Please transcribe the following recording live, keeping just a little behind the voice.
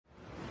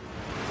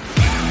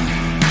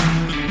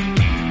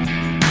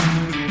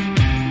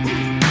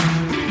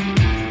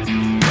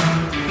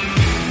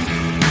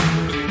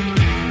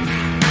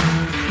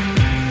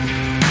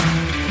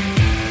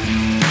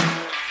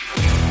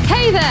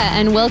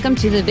and welcome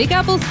to the Big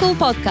Apple School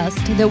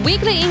Podcast, the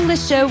weekly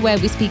English show where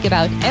we speak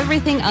about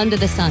everything under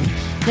the sun.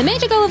 The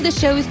major goal of the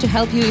show is to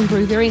help you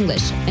improve your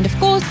English and, of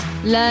course,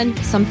 learn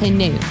something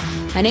new.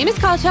 My name is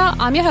Katja,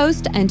 I'm your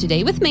host, and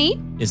today with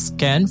me is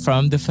Ken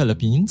from the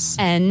Philippines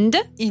and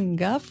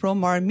Inga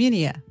from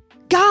Armenia.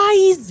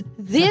 Guys,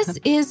 this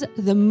is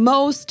the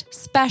most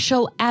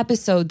special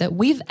episode that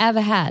we've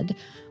ever had.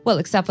 Well,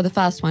 except for the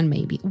first one,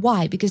 maybe.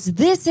 Why? Because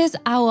this is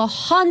our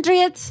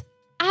 100th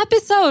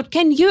episode.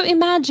 Can you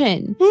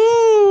imagine?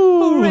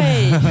 Woo!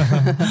 Hooray!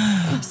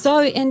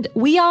 And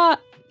we are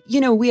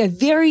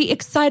very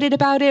excited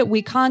about it.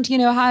 We can't,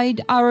 hide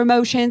our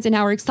emotions and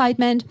our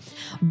excitement.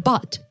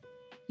 But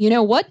you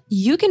know what?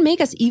 You can make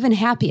us even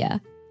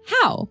happier.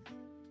 How?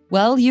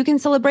 Well, you can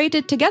celebrate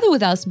it together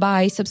with us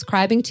by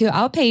subscribing to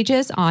our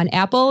pages on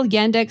Apple,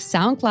 Yandex,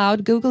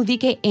 SoundCloud, Google,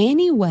 VK,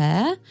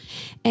 anywhere.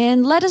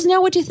 And let us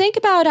know what you think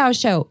about our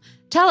show.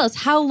 Tell us,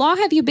 how long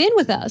have you been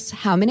with us?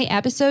 How many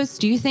episodes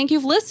do you think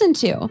you've listened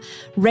to?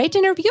 Rate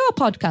and review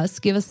our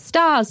podcast, give us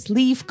stars,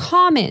 leave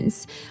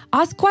comments,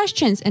 ask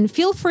questions, and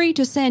feel free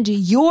to send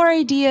your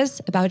ideas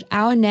about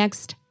our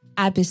next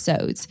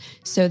episodes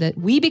so that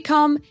we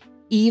become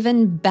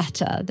even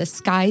better. The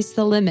sky's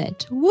the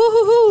limit.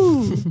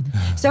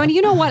 Woohoo! So, and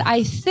you know what?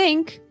 I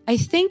think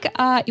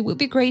it would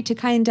be great to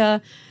kind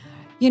of,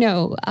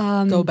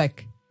 go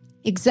back.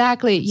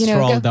 Exactly.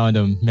 Stroll down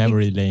the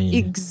memory lane.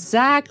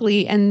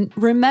 Exactly. And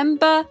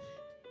remember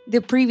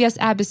the previous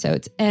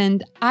episodes.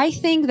 And I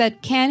think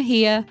that Ken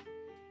here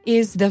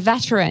is the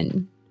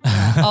veteran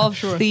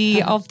of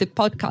the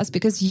podcast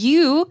because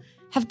you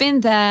have been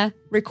there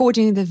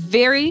recording the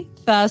very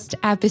first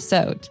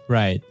episode.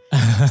 Right.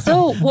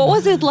 So what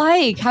was it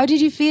like? How did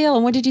you feel?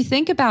 And what did you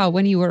think about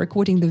when you were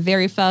recording the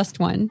very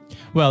first one?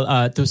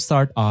 Well, to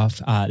start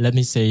off, let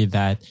me say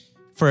that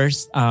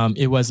first,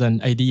 it was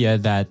an idea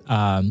that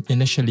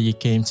initially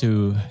came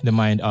to the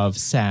mind of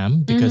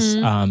Sam because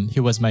he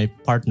was my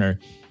partner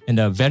in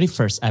the very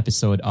first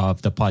episode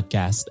of the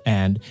podcast.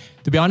 And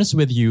to be honest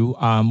with you,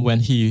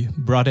 when he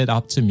brought it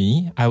up to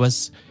me, I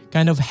was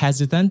kind of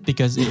hesitant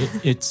because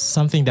it's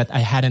something that I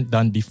hadn't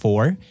done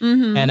before.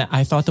 And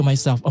I thought to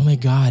myself, oh my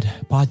God,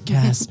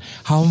 podcast,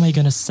 how am I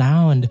going to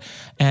sound?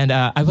 And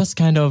I was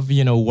kind of,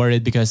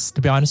 worried because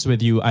to be honest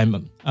with you,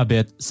 I'm a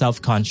bit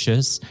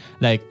self-conscious.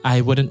 Like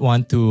I wouldn't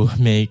want to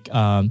make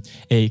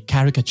a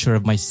caricature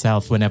of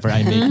myself whenever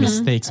I make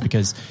mistakes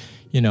because,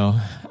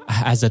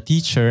 as a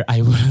teacher,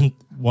 I wouldn't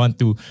want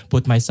to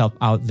put myself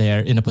out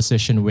there in a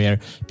position where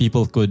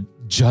people could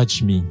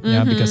judge me,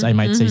 because I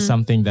might say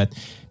something that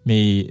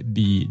may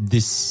be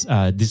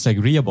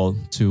disagreeable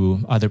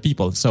to other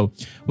people. So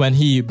when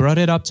he brought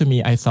it up to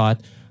me, I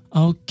thought,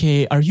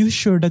 okay, are you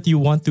sure that you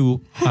want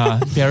to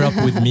pair up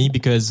with me?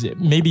 Because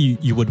maybe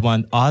you would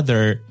want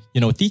other,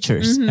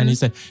 teachers. And he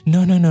said,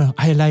 no,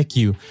 I like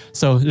you.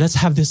 So let's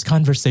have this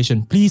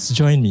conversation. Please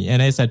join me.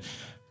 And I said,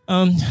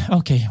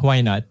 okay,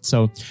 why not?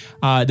 So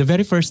the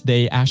very first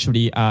day,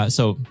 actually,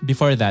 so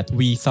before that,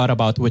 we thought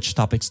about which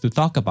topics to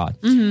talk about.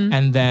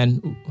 And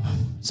then,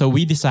 so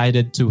we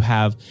decided to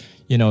have,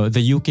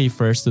 the UK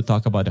first to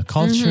talk about the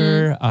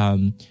culture,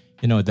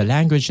 the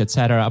language,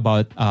 etc.,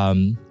 about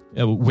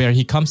where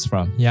he comes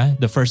from. Yeah,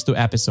 the first two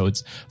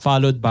episodes,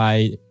 followed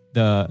by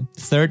the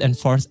third and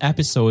fourth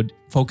episode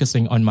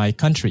focusing on my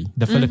country,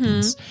 the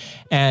Philippines.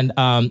 And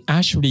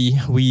actually,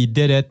 we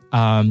did it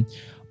on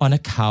a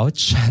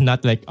couch,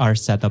 not like our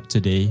setup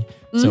today.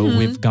 So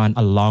we've gone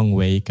a long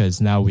way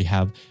because now we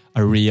have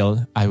a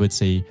real, I would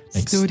say,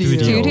 like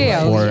studio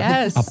for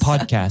a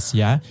podcast.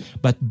 Yeah.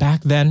 But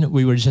back then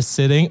we were just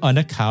sitting on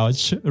a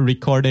couch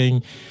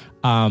recording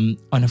on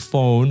a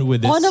phone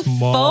with this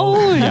small...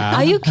 phone? Yeah.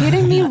 Are you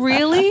kidding me?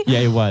 Really? Yeah,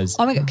 it was.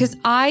 Oh my God. Because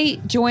I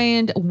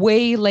joined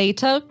way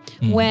later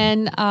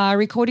when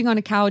recording on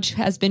a couch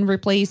has been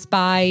replaced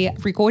by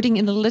recording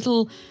in a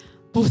little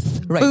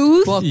booth,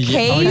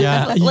 cave.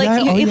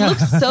 It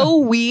looks so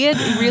weird.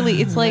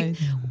 Really, it's like...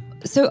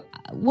 So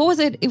what was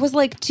it? It was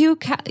like two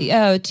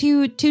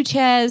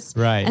chairs.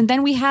 Right. And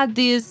then we had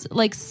these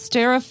like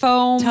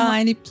styrofoam.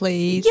 Tiny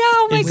plates. Yeah,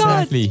 oh my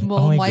God.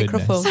 Small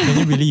microphone. Can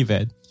you believe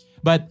it?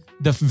 But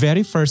the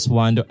very first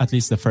one, at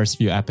least the first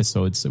few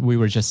episodes, we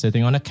were just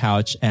sitting on a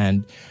couch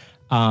and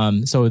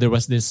so there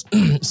was this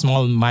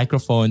small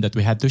microphone that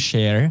we had to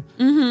share.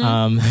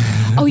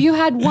 Oh, you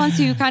had one,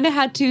 so you kind of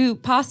had to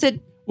pass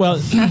it. Well,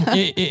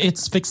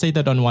 it's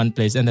fixated on one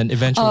place, and then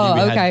eventually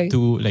we had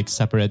two like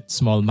separate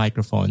small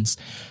microphones.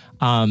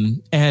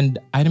 And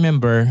I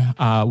remember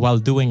while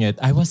doing it,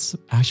 I was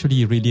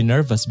actually really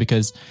nervous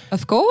because,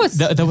 of course,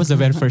 that was the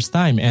very first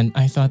time, and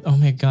I thought, oh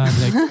my God,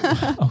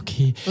 like,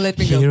 okay,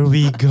 here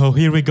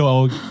we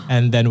go.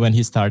 And then when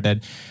he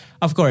started,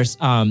 of course,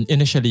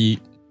 initially,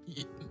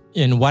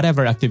 in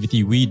whatever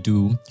activity we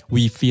do,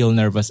 we feel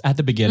nervous at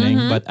the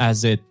beginning, but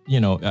as it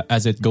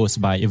goes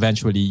by,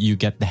 eventually you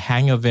get the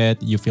hang of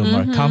it, you feel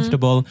more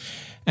comfortable.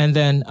 And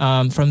then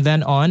from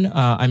then on,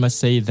 I must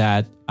say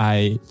that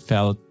I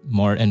felt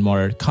more and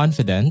more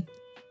confident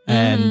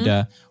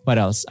And what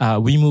else?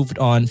 We moved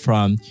on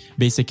from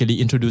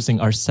basically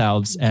introducing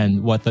ourselves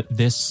and what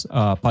this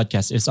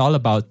podcast is all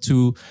about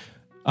to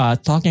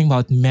talking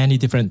about many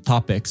different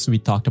topics. We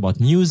talked about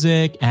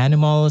music,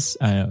 animals,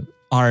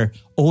 our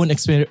own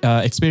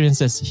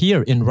experiences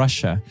here in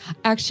Russia.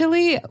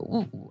 Actually,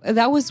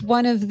 that was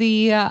one of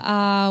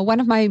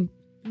my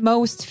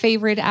most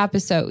favorite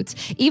episodes.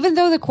 Even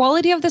though the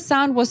quality of the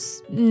sound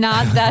was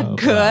not that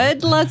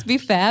good, let's be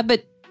fair,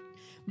 but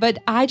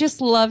I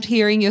just loved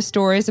hearing your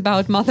stories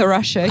about Mother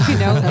Russia.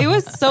 It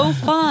was so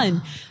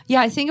fun.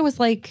 Yeah, I think it was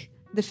like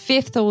the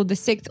 5th or the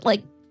 6th,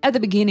 like at the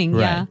beginning.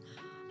 Right. Yeah.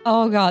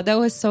 Oh God, that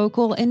was so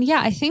cool. And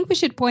yeah, I think we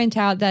should point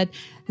out that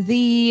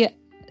the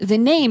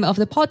name of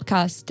the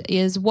podcast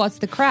is What's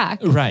the Crack?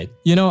 Right.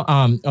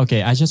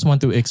 Okay, I just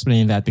want to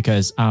explain that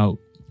because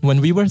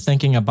when we were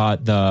thinking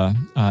about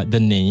the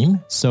name,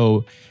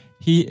 so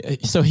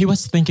he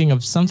was thinking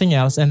of something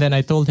else, and then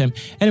I told him,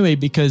 anyway,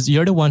 because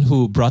you're the one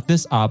who brought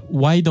this up,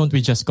 why don't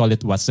we just call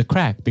it What's the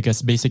Crack?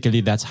 Because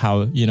basically that's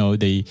how,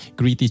 they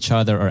greet each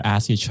other or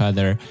ask each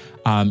other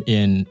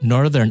in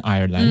Northern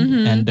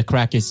Ireland. And the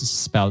crack is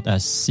spelled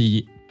as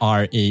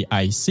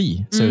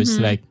CRAIC. So it's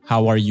like,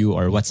 how are you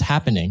or what's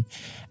happening?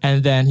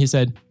 And then he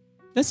said,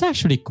 that's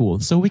actually cool.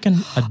 So we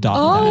can adopt that.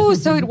 Oh,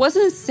 so it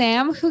wasn't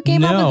Sam who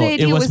came up with the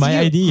idea? It was my you.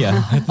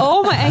 idea.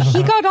 Oh my,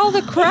 he got all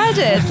the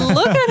credit.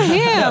 Look at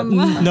him.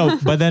 No,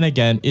 but then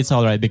again, it's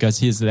all right because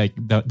he's like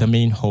the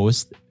main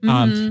host.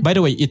 By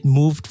the way, it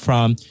moved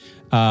from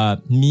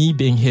me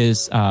being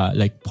his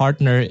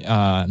partner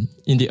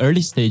in the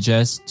early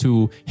stages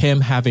to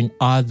him having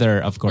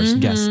other, of course,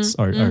 guests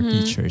or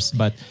teachers.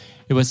 But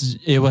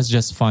it was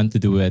just fun to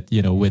do it,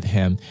 with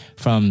him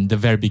from the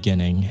very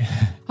beginning,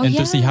 and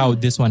to see how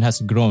this one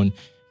has grown.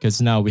 Because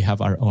now we have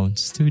our own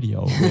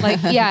studio,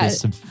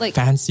 this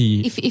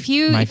fancy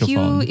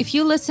microphone. If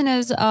you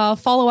listeners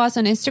follow us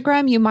on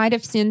Instagram, you might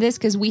have seen this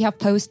because we have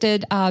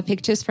posted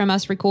pictures from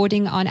us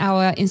recording on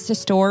our Insta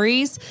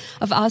stories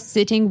of us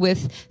sitting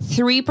with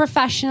 3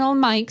 professional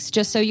mics,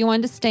 just so you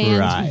understand.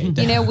 Right.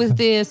 With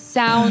the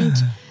sound.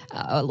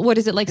 What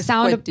is it like? It's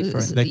sound,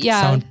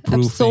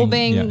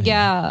 absorbing,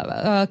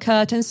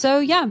 curtains.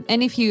 So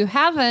and if you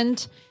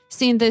haven't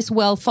seen this,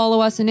 follow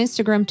us on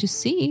Instagram to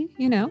see.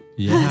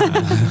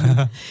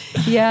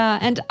 Yeah,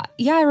 and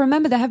I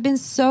remember there have been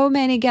so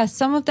many guests.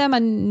 Some of them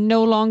are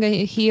no longer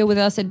here with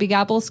us at Big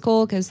Apple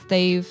School because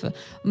they've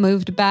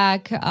moved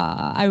back.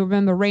 I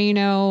remember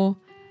Reno.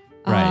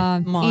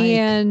 Right.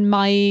 Ian,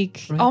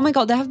 Mike. Right. Oh my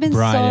God, there have been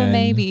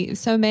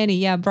so many.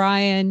 Yeah,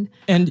 Brian.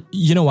 And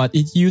you know what?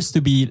 It used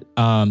to be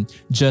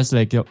just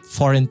like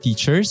foreign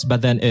teachers,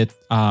 but then it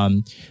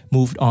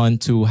moved on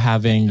to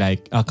having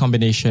like a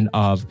combination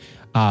of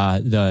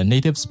the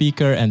native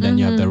speaker, and then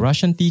you have the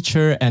Russian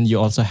teacher, and you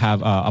also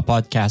have a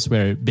podcast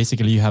where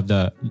basically you have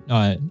the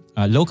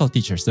local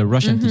teachers, the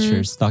Russian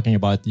teachers, talking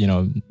about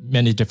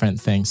many different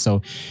things.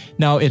 So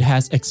now it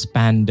has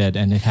expanded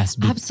and it has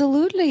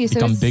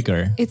become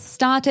bigger. It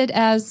started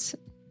as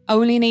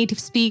only native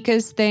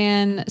speakers.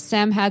 Then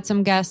Sam had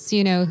some guests,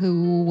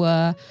 who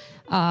were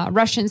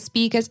Russian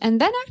speakers, and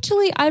then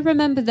actually I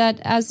remember that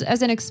as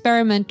an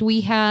experiment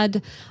we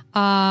had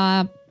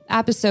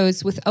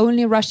episodes with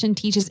only Russian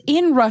teachers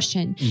in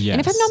Russian. Yes.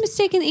 And if I'm not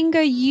mistaken,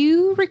 Inga,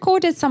 you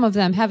recorded some of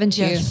them, haven't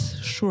you? Yes,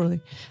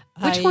 surely.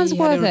 Which ones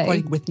were they?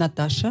 Recording with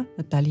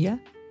Natalia,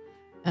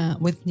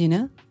 with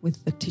Nina,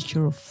 with the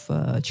teacher of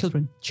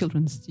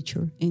children's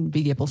teacher in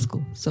Big Apple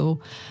School. So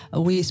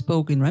we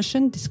spoke in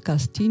Russian,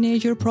 discussed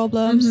teenager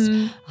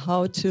problems,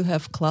 how to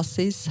have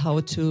classes, how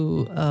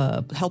to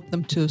help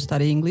them to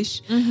study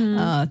English.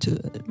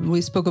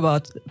 We spoke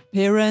about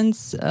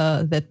parents,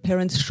 that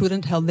parents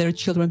shouldn't help their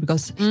children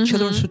because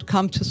children should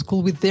come to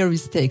school with their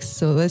mistakes.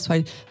 So that's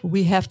why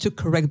we have to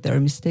correct their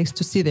mistakes,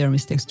 to see their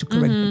mistakes, to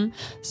correct them.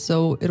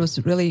 So it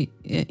was really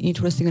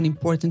interesting and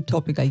important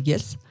topic, I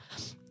guess.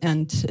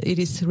 And it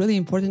is really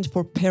important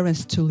for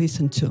parents to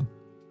listen to.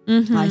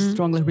 I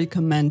strongly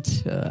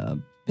recommend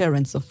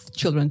parents of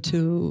children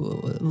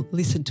to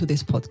listen to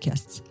these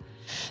podcasts.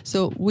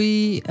 So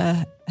we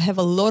have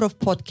a lot of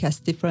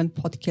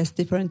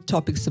different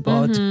topics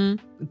about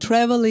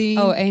traveling.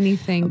 Oh,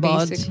 anything,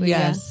 about, basically.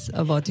 Yes,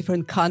 about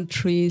different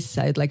countries.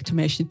 I'd like to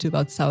mention too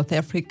about South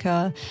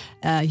Africa,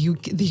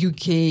 the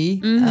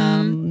UK,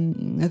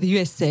 the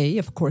USA,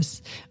 of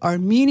course,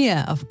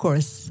 Armenia, of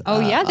course. Oh,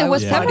 yeah, there were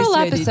several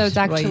episodes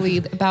actually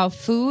about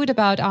food,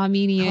 about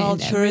Armenia.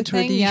 Culture,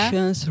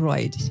 traditions,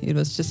 right. It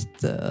was just,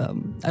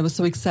 I was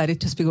so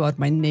excited to speak about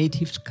my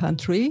native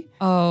country.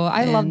 Oh,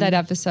 I love that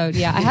episode.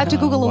 Yeah, I had to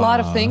Google a lot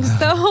of things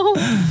though,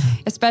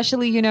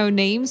 especially,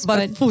 names.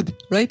 But food,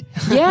 right?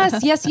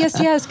 Yes.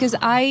 Because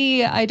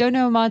I don't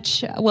know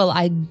much. Well,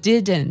 I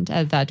didn't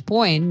at that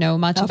point know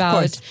much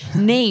about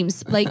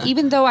names. Like,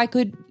 even though I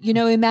could,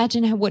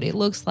 imagine what it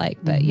looks like.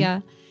 But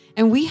yeah.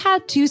 And we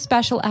had 2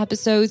 special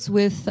episodes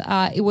with,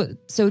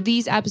 so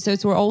these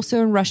episodes were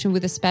also in Russian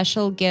with a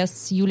special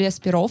guest, Yulia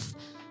Spirov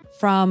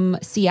from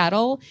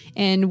Seattle.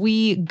 And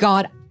we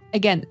got,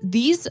 again,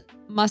 these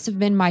must have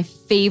been my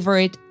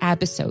favorite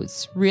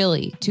episodes,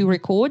 really, to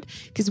record,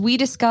 because we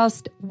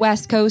discussed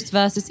West Coast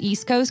versus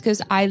East Coast,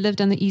 because I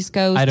lived on the East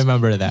Coast. I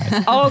remember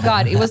that. Oh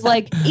God, it was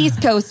like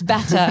East Coast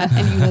better,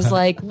 and he was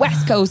like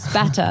West Coast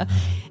better.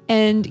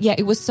 And yeah,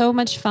 it was so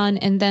much fun.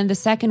 And then the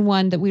second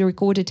one that we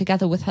recorded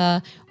together with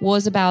her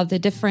was about the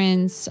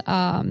difference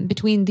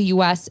between the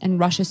US and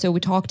Russia. So we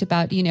talked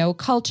about,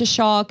 culture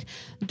shock,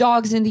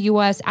 dogs in the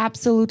US,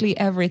 absolutely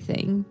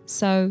everything.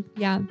 So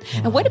yeah. Wow.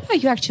 And what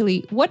about you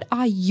actually? What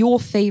are your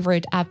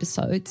favorite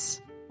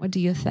episodes? What do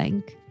you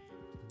think?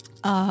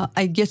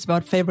 I guess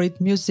about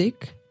favorite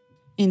music,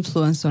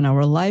 influence on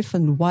our life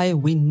and why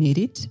we need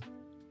it,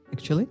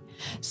 actually.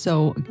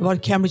 So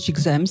about Cambridge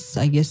exams,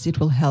 I guess it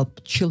will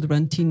help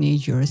children,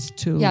 teenagers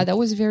to... Yeah, that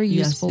was very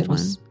useful.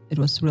 Yes, it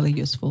was really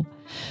useful.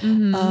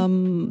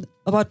 Mm-hmm.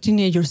 About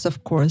teenagers,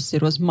 of course,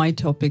 it was my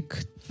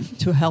topic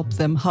to help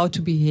them how to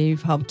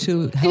behave, how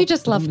to help You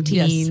just them. love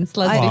teens. Yes.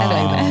 Let's be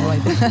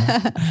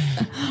fair.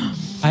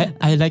 Right.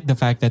 I like the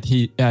fact that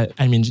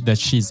that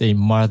she's a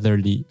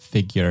motherly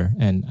figure,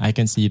 and I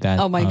can see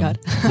that. Oh my God.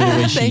 The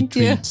way she Thank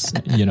you. treats,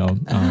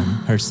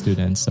 her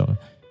students. So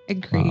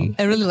agree.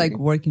 I really like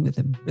working with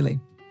them, really.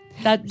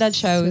 That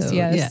shows, So,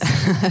 yes.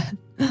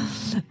 Yeah.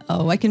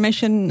 I can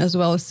mention as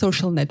well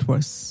social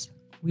networks.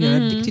 We are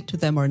addicted to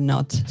them or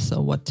not. So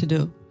what to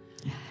do?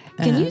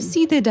 Can you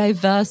see the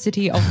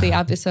diversity of the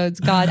episodes?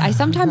 God, I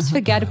sometimes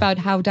forget about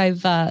how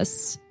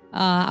diverse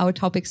our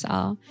topics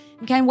are.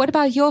 Ken, what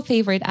about your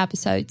favorite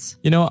episodes?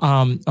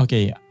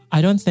 Okay,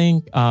 I don't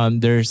think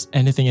there's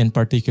anything in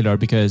particular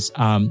because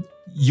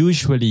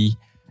usually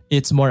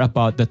it's more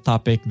about the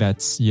topic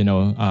that's,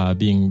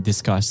 being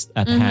discussed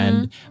at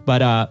hand.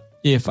 But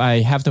if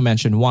I have to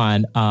mention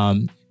one,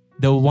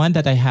 the one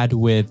that I had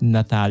with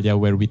Natalia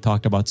where we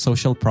talked about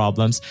social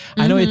problems.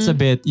 I know it's a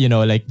bit,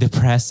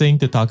 depressing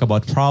to talk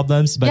about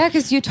problems, but... Yeah,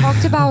 because you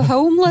talked about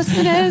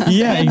homelessness,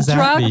 yeah,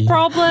 exactly. drug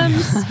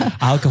problems,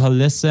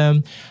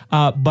 alcoholism.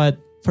 But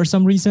for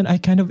some reason, I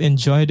kind of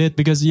enjoyed it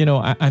because,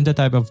 I'm the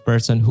type of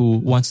person who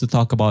wants to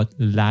talk about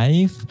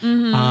life,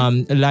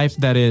 life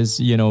that is,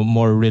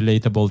 more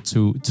relatable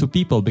to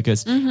people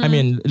because,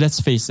 let's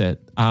face it,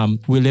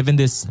 we live in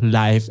this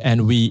life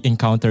and we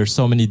encounter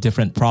so many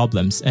different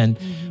problems. And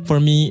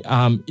for me,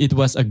 it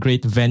was a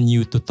great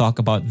venue to talk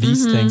about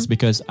these things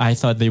because I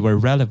thought they were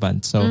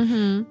relevant.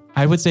 So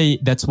I would say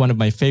that's one of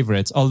my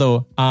favorites.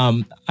 Although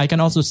I can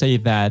also say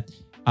that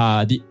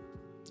the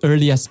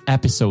earliest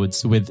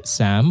episodes with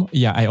Sam,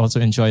 I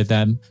also enjoy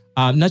them.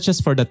 Not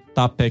just for the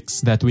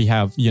topics that we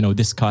have,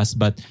 discussed,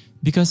 but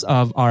because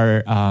of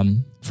our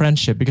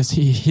friendship. Because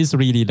he's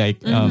really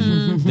like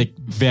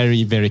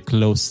very, very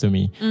close to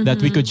me.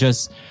 That we could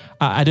just,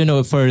 I don't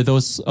know, for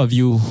those of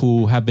you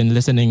who have been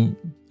listening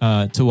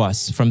to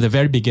us from the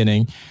very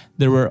beginning,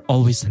 there were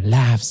always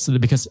laughs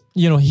because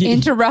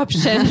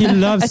interruption. He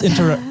loves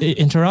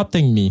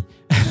interrupting me,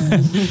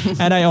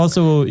 and I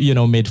also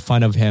made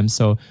fun of him.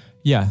 So.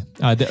 Yeah,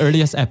 the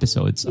earliest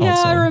episodes also.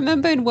 Yeah, I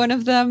remember in one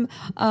of them,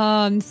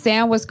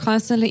 Sam was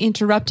constantly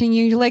interrupting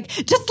you. You're like,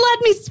 just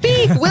let me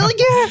speak, will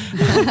you?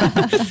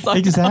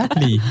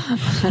 Exactly.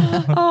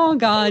 Oh,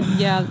 God.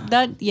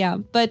 Yeah,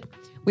 but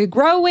we're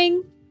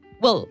growing.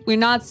 Well, we're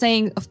not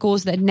saying, of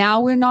course, that now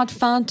we're not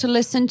fun to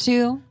listen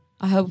to.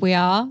 I hope we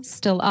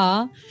still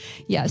are.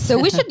 Yeah, so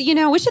we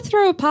should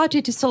throw a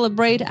party to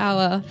celebrate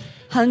our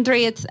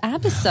 100th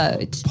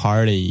episode.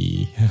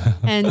 Party.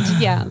 And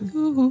yeah.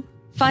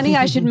 Funny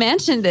I should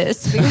mention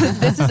this because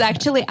this is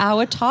actually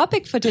our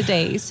topic for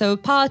today. So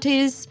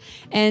parties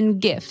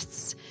and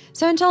gifts.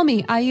 So and tell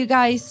me, are you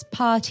guys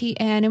party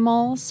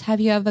animals?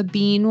 Have you ever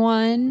been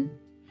one?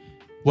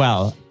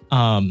 Well,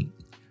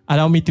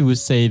 allow me to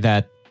say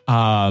that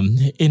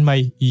in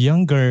my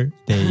younger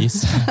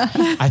days,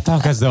 I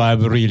talk as though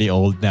I'm really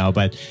old now,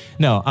 but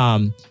no,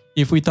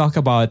 if we talk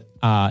about,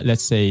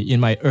 let's say, in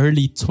my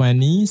early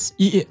 20s,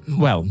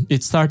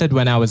 it started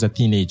when I was a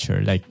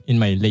teenager, like in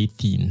my late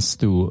teens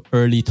to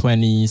early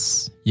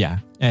 20s,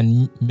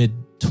 and mid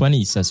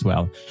 20s as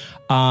well.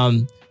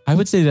 I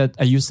would say that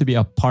I used to be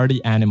a party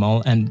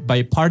animal. And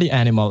by party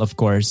animal, of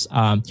course,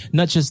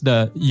 not just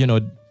I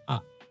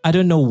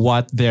don't know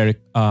what their...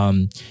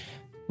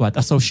 what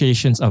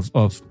associations of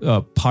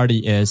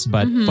party is.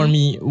 But for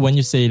me, when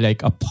you say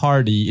like a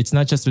party, it's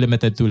not just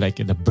limited to like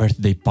the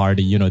birthday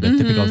party, the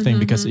typical thing,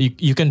 because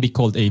you can be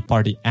called a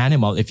party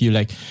animal if you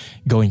like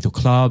going to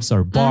clubs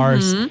or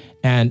bars.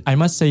 And I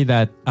must say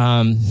that,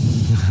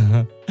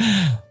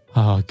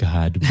 oh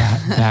God,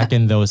 back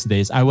in those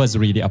days, I was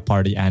really a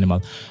party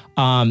animal.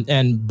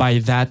 And by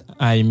that,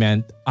 I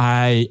meant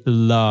I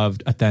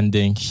loved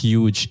attending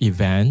huge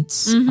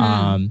events.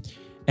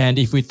 And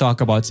if we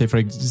talk about, say, for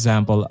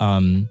example,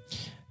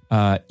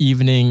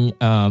 evening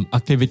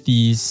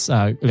activities,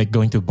 like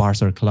going to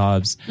bars or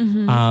clubs,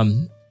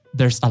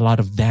 there's a lot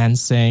of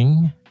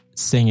dancing,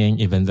 singing,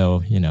 even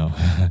though,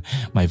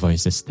 my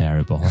voice is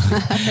terrible.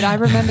 But I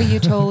remember you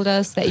told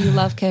us that you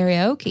love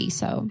karaoke,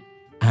 so.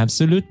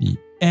 Absolutely.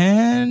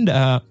 And,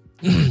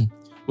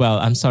 well,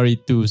 I'm sorry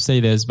to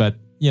say this, but,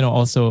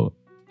 also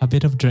a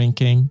bit of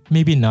drinking,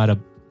 maybe not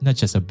not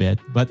just a bit,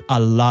 but a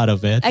lot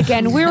of it.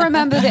 Again, we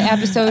remember the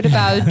episode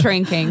about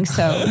drinking.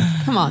 So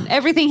come on,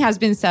 everything has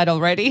been said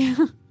already.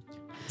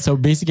 So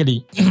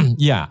basically,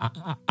 yeah,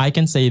 I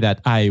can say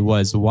that I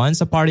was once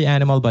a party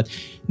animal, but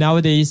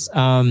nowadays,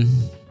 how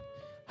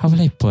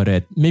will I put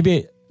it?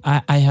 Maybe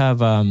I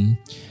have, I'm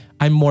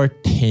more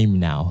tame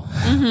now.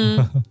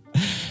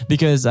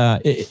 Because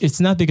it's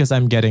not because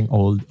I'm getting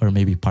old, or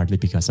maybe partly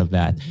because of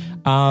that.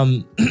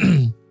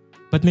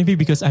 But maybe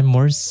because I'm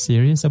more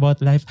serious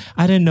about life.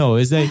 I don't know.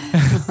 It's like...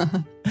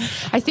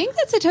 I think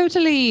that's a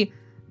totally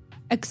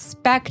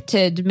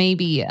expected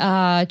maybe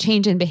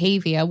change in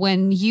behavior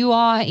when you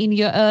are in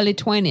your early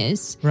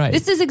 20s. Right.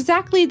 This is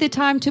exactly the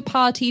time to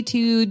party,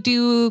 to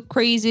do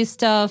crazy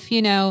stuff,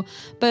 you know.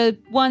 But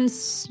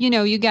once, you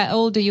know, you get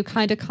older, you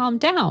kind of calm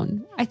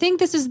down. I think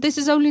this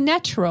is only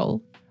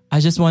natural. I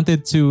just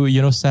wanted to,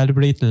 you know,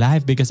 celebrate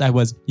life because I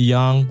was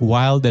young,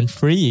 wild, and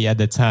free at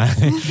the time.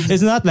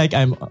 It's not like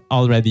I'm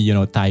already, you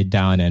know, tied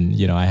down and,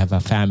 you know, I have a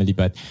family.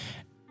 But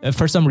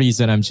for some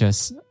reason, I've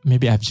just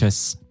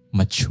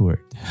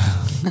matured.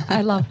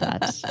 I love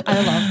that. I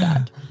love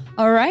that.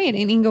 All right.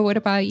 And Inga, what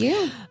about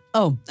you?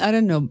 Oh, I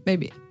don't know.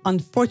 Maybe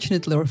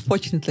unfortunately or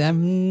fortunately,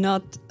 I'm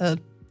not a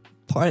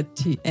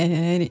party,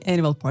 any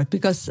animal part,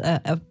 because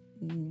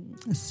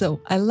so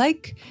I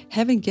like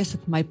having guests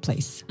at my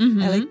place.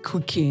 I like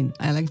cooking.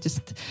 I like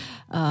just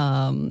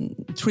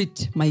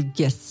treat my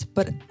guests,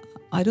 but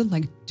I don't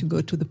like to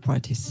go to the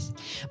parties.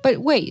 But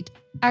wait,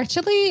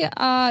 actually,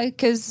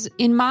 because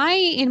in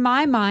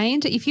my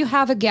mind, if you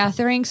have a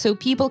gathering, so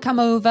people come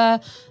over,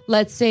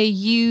 let's say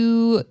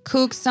you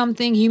cook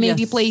something, you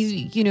maybe play,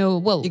 you know,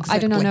 well, Exactly.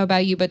 I don't know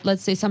about you, but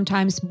let's say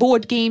sometimes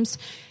board games.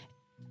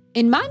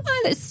 In my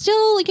mind, it's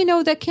still, you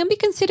know, that can be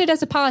considered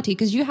as a party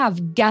because you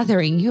have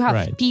gathering, you have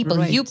Right. people,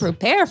 Right. you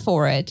prepare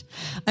for it.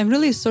 I'm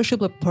really a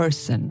sociable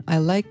person.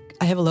 I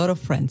have a lot of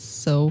friends.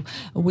 So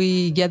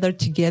we gather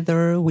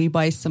together, we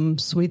buy some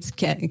sweets,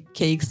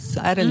 cakes,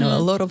 I don't know,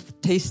 a lot of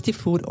tasty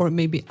food, or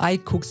maybe I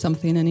cook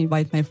something and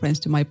invite my friends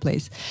to my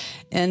place.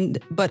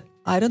 But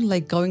I don't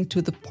like going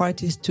to the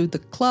parties, to the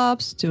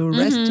clubs, to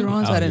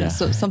restaurants, Oh, I don't know, yeah.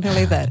 so something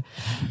like that.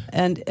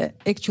 And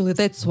actually,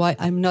 that's why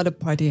I'm not a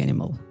party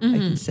animal, I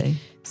can say.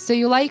 So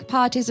you like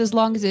parties as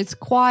long as it's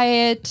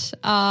quiet,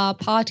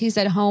 parties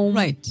at home.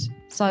 Right.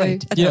 So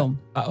Right. At You home.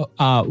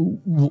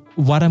 know,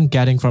 what I'm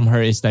getting from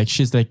her is like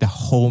she's like the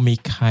homey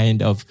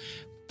kind of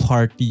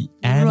party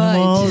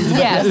animal. Right. But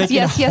Yes, like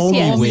yes, in a yes, homey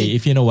yes. way,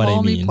 if you know what I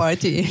Homey mean.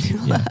 party.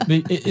 Yeah.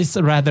 It's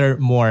rather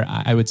more,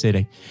 I would say,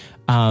 like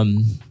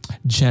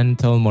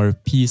gentle, more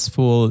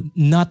peaceful,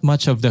 not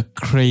much of the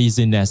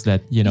craziness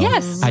that, you know,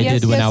 Yes, I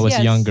yes, did when yes, I was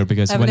yes. younger.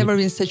 Because I've when never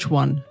been such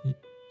one.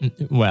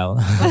 well,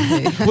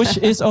 which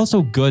is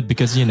also good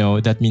because, you know,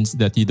 that means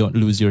that you don't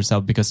lose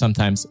yourself, because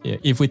sometimes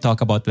if we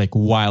talk about like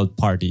wild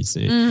parties,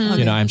 you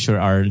know, I'm sure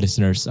our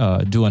listeners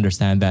do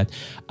understand that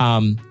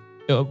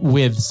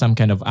with some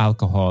kind of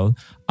alcohol,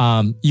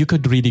 you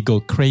could really go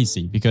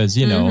crazy because,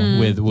 you know,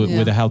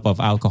 with the help of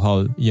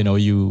alcohol, you know,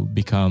 you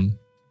become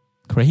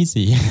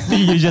crazy.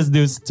 You just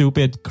do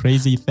stupid,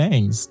 crazy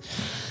things.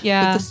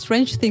 yeah. But the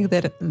strange thing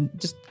that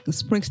just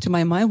springs to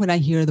my mind when I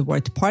hear the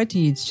word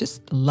party, it's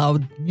just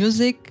loud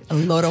music, a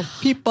lot of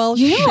people,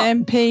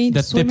 champagne,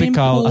 The swimming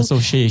typical pool,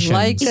 association.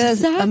 like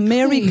Exactly.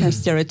 American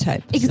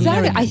stereotype.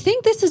 Exactly. American. I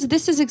think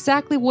this is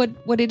exactly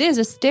what it is,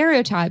 a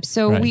stereotype.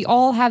 So Right. we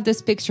all have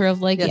this picture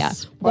of like,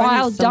 Yes.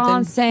 wild Party,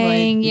 dancing,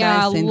 something, right,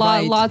 dancing,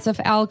 right. lots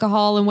of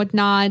alcohol and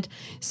whatnot.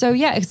 So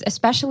yeah,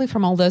 especially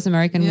from all those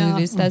American Yeah.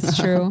 movies, that's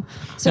true.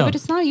 So, No. but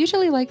it's not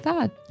usually like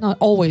that. Not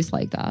always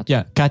like that.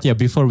 Yeah, Katya,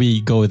 before we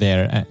go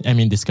there, I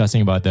mean,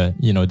 discussing about the,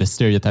 you know, the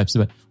stereotypes,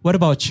 but what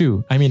about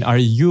you? I mean, are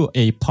you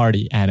a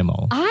party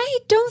animal? I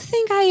don't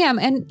think I am.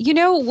 And, you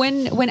know,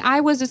 when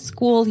I was at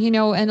school, you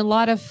know, and a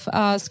lot of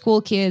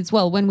school kids,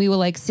 well, when we were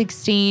like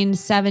 16,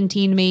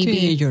 17, maybe.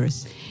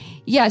 Teenagers.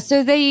 Yeah,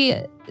 so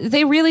they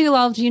really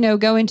loved, you know,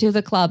 going to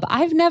the club.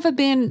 I've never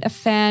been a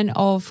fan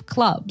of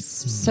clubs.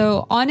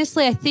 So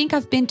honestly, I think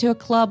I've been to a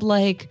club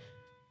like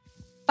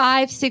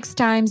 5-6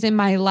 times in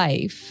my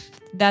life.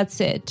 That's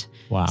it.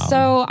 Wow.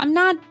 So I'm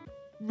not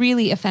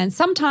really a fan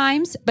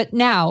sometimes, but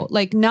now,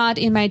 like not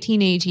in my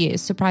teenage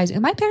years,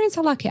 surprising. My parents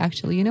are lucky,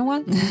 actually. You know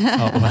what?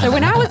 So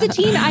when I was a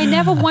teen, I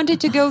never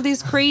wanted to go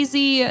these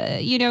crazy,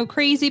 you know,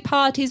 crazy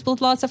parties with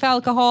lots of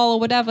alcohol or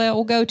whatever,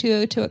 or go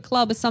to a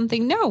club or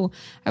something. No,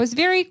 I was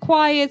very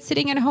quiet,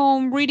 sitting at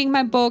home, reading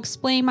my books,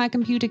 playing my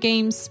computer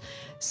games.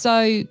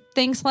 So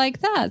things like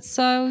that.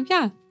 So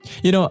yeah.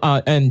 You know,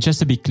 and just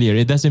to be clear,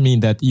 it doesn't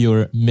mean that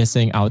you're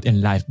missing out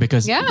in life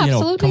because, Yeah, you know,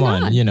 absolutely come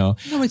on, not. you know.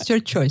 No, it's your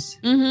choice.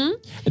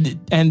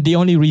 And the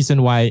only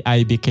reason why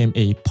I became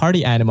a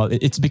party animal,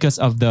 it's because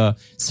of the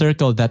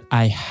circle that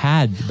I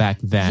had back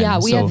then. Yeah,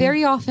 we So- are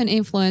very often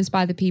influenced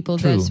by the people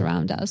that True.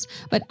 surround us.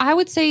 But I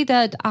would say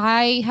that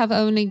I have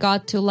only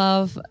got to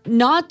love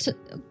not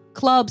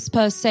clubs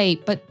per se,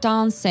 but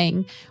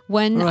dancing.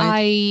 When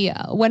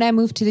I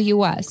moved to the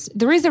US,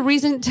 there is a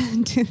reason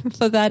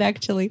for that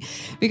actually,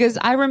 because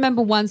I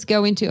remember once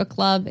going to a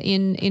club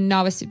in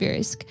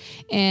Novosibirsk,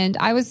 and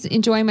I was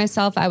enjoying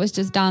myself. I was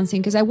just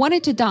dancing because I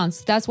wanted to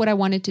dance. That's what I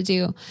wanted to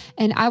do.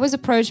 And I was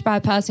approached by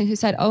a person who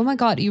said, "Oh my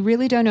God, you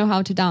really don't know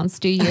how to dance,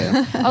 do you?"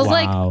 I was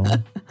like,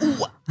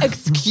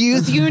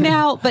 "Excuse you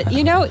now?" But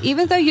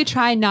even though you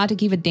try not to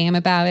give a damn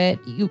about it,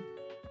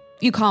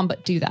 you can't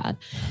but do that.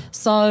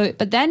 So,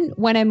 but then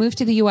when I moved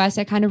to the US,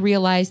 I kind of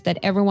realized that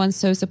everyone's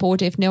so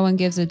supportive. No one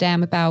gives a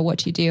damn about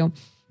what you do.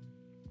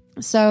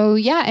 So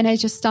yeah, and I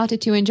just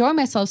started to enjoy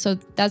myself. So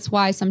that's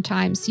why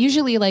sometimes,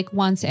 usually like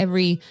once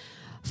every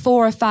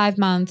 4 or 5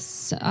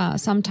 months,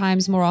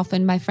 sometimes more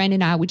often, my friend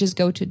and I would just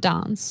go to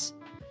dance.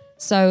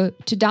 So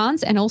to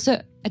dance, and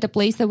also at the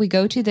place that we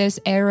go to, there's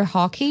air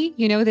hockey,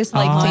 this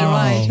like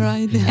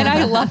Right. and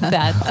I love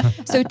that.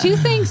 So two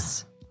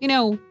things,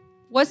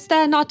 what's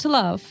there not to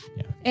love?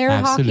 Yeah, Air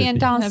hockey and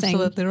dancing.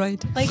 Absolutely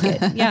right. Like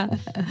it, yeah.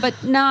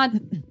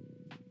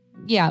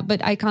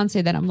 But I can't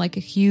say that I'm like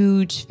a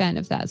huge fan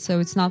of that. So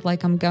it's not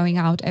like I'm going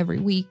out every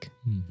week.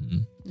 Mm-hmm.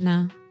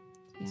 No.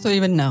 So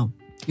even now,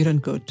 you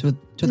don't go to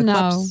the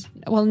clubs?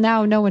 Well,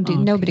 now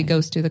nobody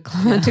goes to the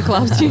to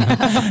clubs.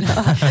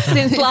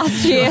 Since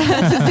last year,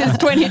 since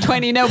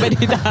 2020,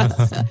 nobody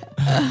does.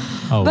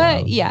 Oh,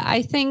 But wow. yeah,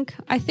 I think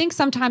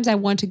sometimes I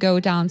want to go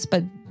dance,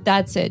 but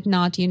that's it.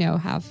 Not,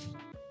 have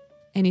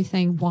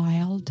anything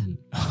wild.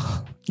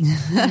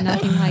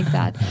 Nothing like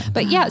that.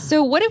 But yeah,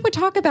 so what if we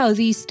talk about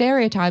these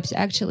stereotypes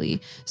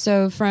actually?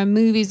 So from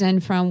movies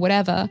and from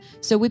whatever.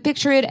 So we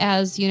picture it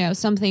as,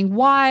 something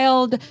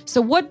wild.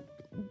 So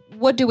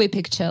what do we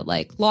picture?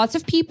 Like lots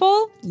of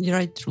people? You're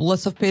right.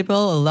 Lots of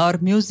people, a lot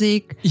of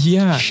music.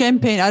 Yeah.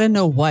 Champagne. I don't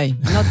know why.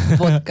 Not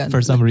vodka.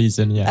 For some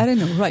reason, yeah. I don't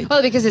know. Right.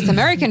 Well, because it's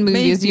American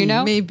movies,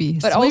 Maybe.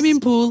 But Swimming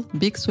pool,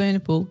 big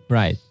swimming pool.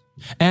 Right.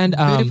 And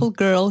Beautiful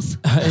girls.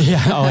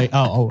 yeah.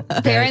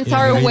 parents Very-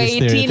 are really away,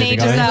 stereotypical.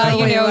 teenagers are,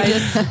 Right.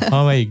 just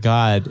Oh my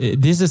God.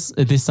 This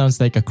sounds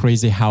like a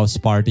crazy house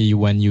party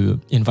when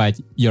you invite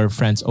your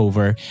friends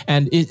over.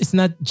 And it's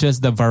not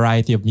just the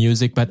variety of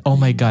music, but oh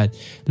my God,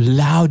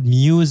 loud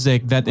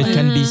music that it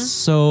can be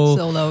so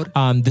loud.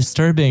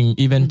 disturbing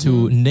even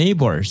to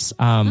neighbors.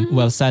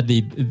 Well,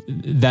 sadly,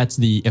 that's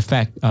the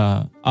effect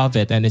of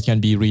it. And it can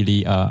be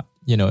really,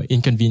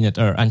 inconvenient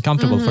or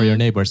uncomfortable for your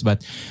neighbors.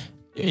 But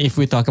if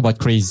we talk about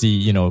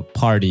crazy,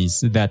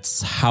 parties,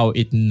 that's how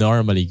it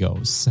normally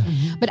goes.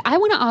 But I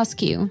want to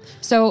ask you,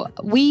 so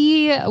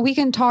we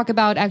can talk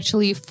about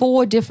actually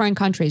 4 different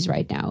countries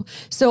right now.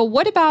 So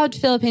what about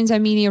Philippines,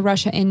 Armenia,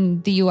 Russia,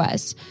 and the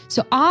US?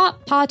 So are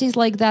parties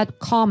like that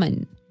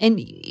common? And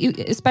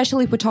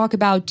especially if we talk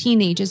about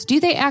teenagers, do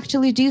they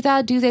actually do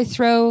that? Do they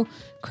throw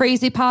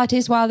crazy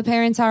parties while the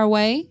parents are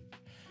away?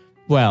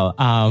 Well,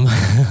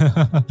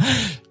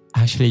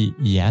 actually,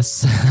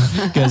 yes,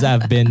 because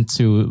I've been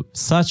to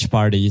such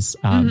parties,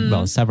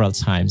 several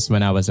times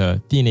when I was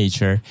a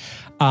teenager.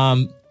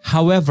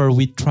 However,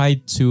 we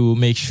tried to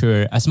make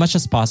sure as much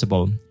as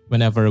possible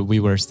whenever we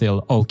were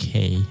still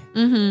okay.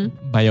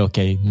 By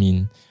okay,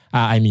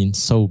 I mean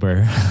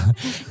sober,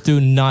 to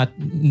not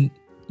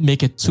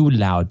make it too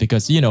loud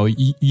because,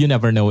 you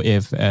never know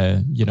if,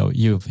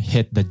 you've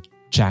hit the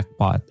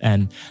jackpot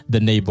and the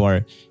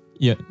neighbor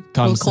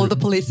comes call the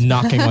police.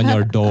 knocking on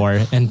your door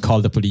and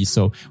call the police.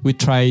 So we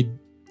tried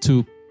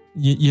to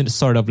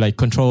sort of like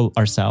control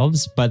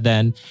ourselves, but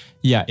then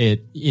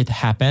it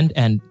happened.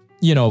 And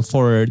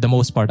for the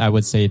most part, I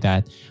would say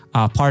that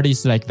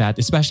parties like that,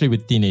 especially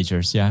with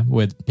teenagers,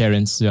 with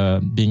parents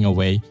being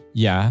away,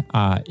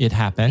 it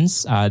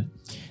happens.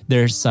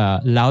 There's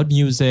loud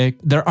music.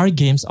 There are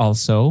games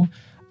also.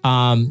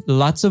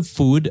 Lots of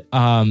food.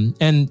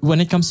 And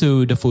when it comes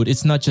to the food,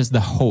 it's not just the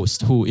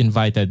host who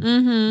invited,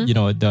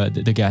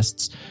 the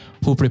guests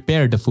who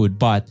prepared the food,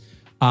 but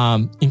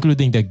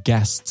including the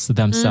guests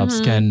themselves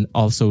can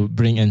also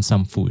bring in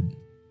some food.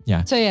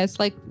 Yeah. So yeah, it's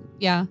like,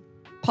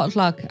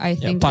 potluck, I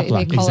think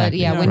potluck, they call exactly.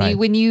 it. Yeah, Yeah,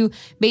 when you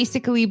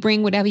basically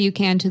bring whatever you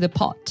can to the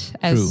pot,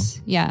 as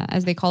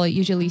they call it,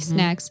 usually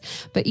snacks.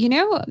 But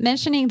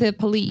mentioning the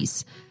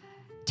police,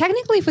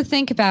 technically, if we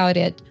think about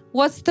it,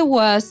 what's the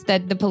worst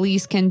that the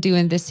police can do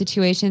in this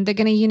situation? They're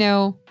going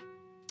to,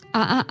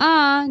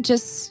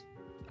 just,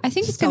 I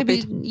think it's going to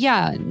be,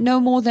 no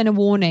more than a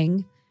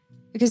warning.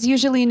 Because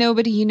usually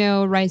nobody,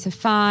 writes a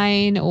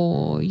fine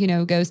or,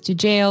 goes to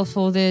jail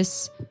for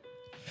this.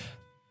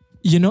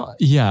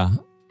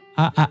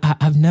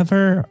 I've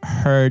never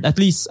heard, at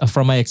least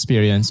from my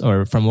experience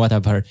or from what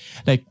I've heard,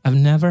 like I've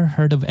never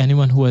heard of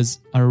anyone who was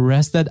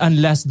arrested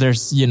unless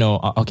there's,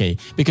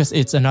 because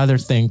it's another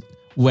thing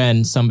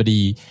when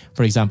somebody,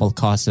 for example,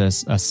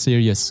 causes a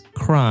serious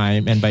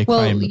crime, and by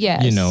crime,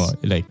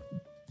 like,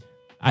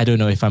 I don't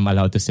know if I'm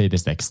allowed to say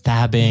this, like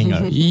stabbing,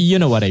 or you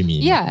know what I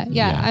mean.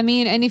 Yeah. I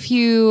mean, and if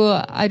you,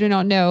 I do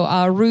not know,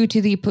 are rude to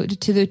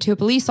a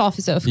police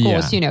officer, of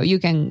course, you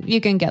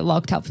can get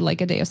locked up for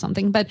like a day or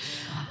something. But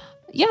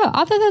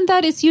other than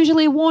that, it's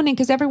usually a warning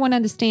because everyone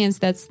understands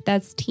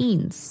that's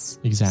teens.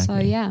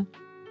 Exactly. So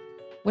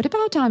What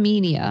about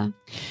Armenia?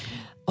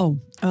 Oh,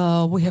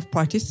 we have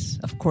parties,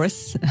 of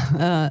course,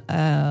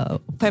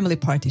 family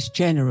parties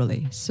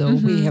generally. So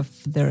we have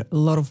there a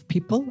lot of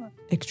people,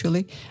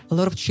 actually, a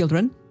lot of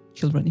children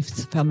if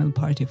it's a family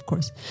party, of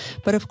course.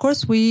 But of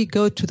course, we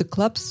go to the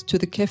clubs, to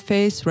the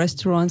cafes,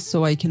 restaurants.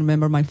 So I can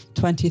remember my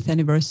 20th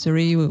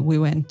anniversary. We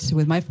went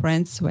with my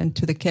friends, went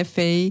to the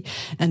cafe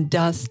and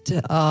danced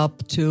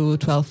up to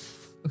 12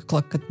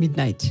 o'clock at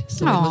midnight.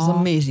 So it was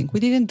amazing.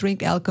 We didn't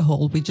drink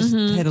alcohol. We just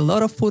had a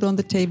lot of food on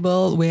the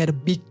table. We had a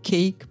big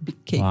cake.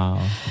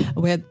 Wow.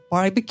 We had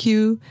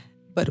barbecue,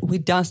 but we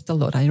danced a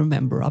lot, I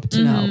remember, up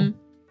to now.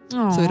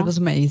 So it was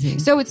amazing.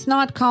 So it's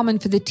not common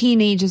for the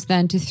teenagers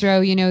then to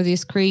throw,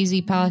 these crazy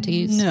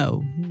parties.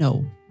 No.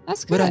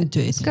 That's good. We don't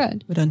do it. It's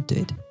good. We don't do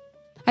it.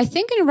 I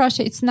think in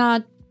Russia it's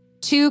not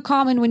too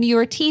common when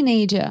you're a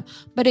teenager,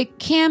 but it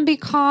can be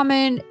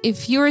common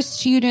if you're a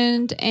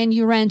student and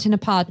you rent an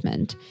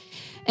apartment.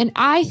 And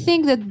I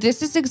think that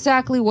this is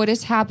exactly what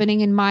is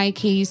happening in my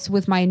case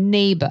with my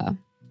neighbor.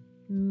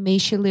 May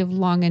she live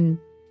long and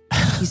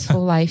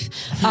peaceful life.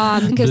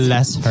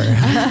 Bless her.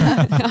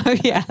 Oh,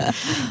 yeah.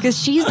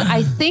 Because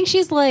I think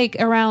she's like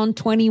around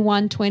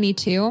 21,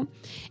 22.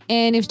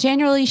 And if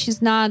generally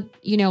she's not,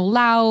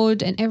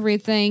 loud and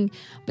everything,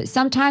 but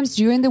sometimes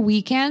during the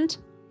weekend,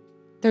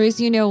 there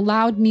is,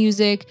 loud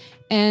music.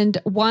 And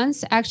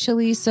once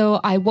actually,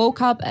 so I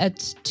woke up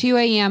at 2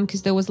 a.m.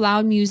 because there was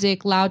loud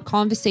music, loud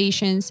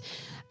conversations.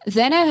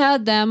 Then I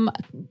heard them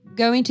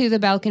going to the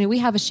balcony. We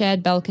have a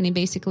shared balcony.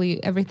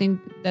 Basically, everything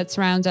that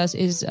surrounds us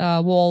is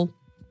a wall.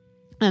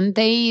 And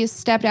they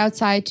stepped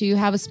outside to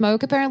have a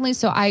smoke, apparently.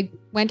 So I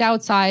went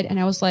outside and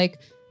I was like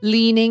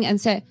leaning and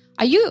said,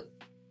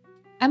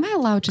 am I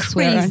allowed to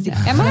swear?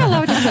 Am I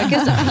allowed to swear?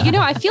 Because,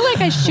 I feel like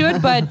I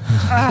should, but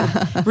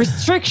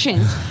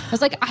restrictions. I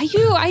was like, are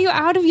you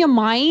out of your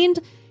mind?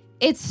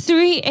 It's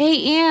 3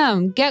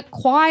 a.m. Get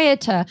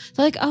quieter.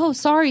 They're like, oh,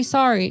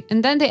 sorry.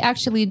 And then they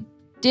actually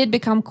did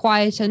become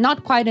quieter,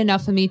 not quite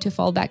enough for me to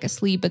fall back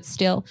asleep, but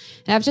still.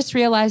 And I've just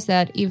realized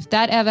that if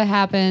that ever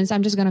happens,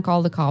 I'm just going to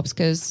call the cops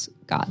because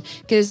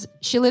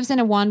she lives in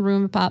a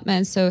 1-room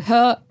apartment. So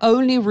her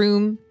only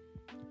room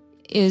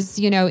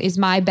is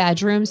my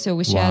bedroom. So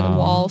we share the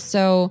wall.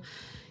 So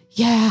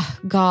yeah,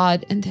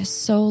 God. And they're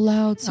so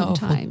loud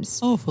sometimes.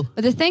 Awful.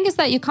 But the thing is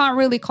that you can't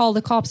really call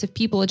the cops if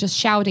people are just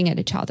shouting at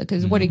each other.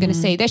 Because what are you going to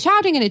say? They're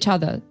shouting at each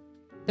other.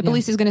 The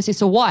police is going to say,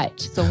 so what?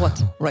 So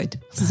what? Right.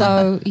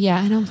 So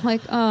yeah. And I'm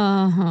like,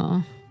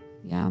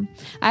 yeah.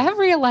 I have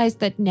realized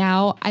that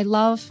now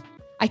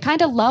I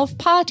kind of love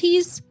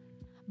parties,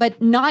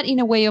 but not in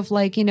a way of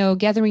like,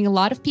 gathering a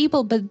lot of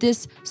people, but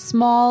this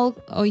small,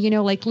 or,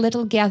 like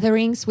little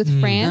gatherings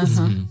with friends,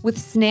 with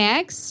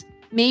snacks,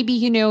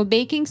 maybe,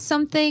 baking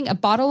something, a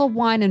bottle of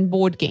wine and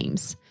board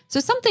games. So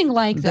something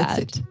like that.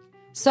 That's it.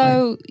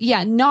 So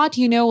yeah, not,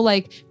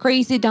 like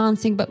crazy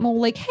dancing, but more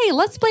like, hey,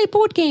 let's play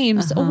board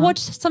games or watch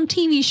some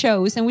TV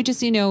shows. And we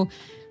just,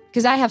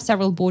 because I have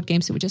several board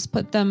games, so we just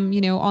put them,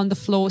 on the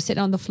floor, sit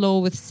on the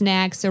floor with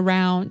snacks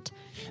around.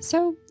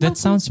 So that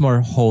sounds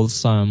more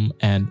wholesome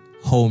and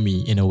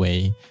homey in a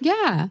way.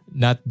 Yeah.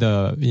 Not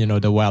the,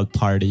 the wild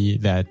party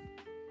that,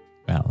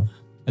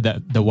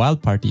 the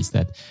wild parties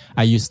that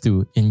I used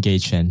to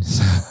engage in.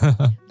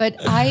 But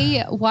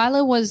while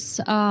I was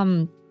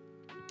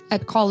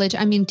at college,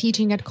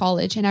 teaching at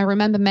college, and I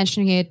remember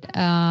mentioning it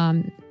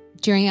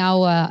during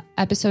our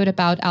episode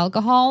about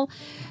alcohol.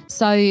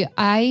 So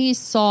I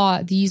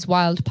saw these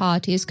wild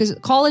parties because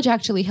college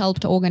actually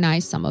helped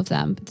organize some of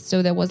them.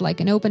 So there was like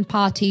an open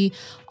party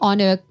on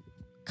a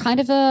kind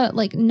of a,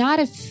 like, not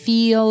a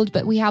field,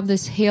 but we have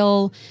this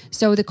hill.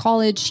 So the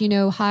college,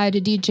 hired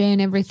a DJ and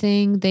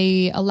everything.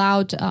 They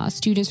allowed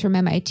students from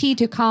MIT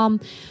to come.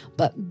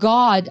 But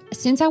God,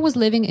 since I was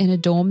living in a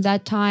dorm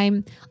that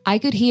time, I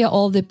could hear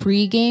all the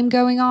pregame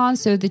going on.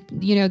 So the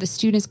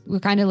students were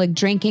kind of like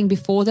drinking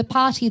before the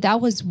party.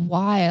 That was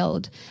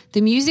wild.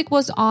 The music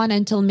was on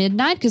until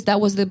midnight because that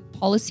was the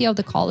policy of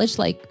the college.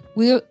 Like,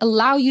 we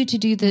allow you to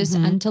do this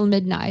until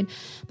midnight.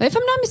 But if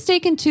I'm not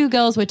mistaken, 2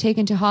 girls were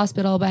taken to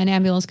hospital by an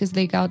ambulance because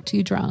they got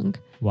too drunk.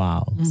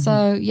 Wow.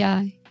 So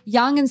yeah,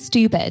 young and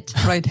stupid.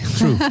 Right.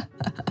 True.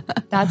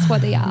 That's what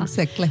they are.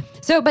 Exactly.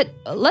 So, but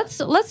let's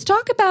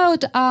talk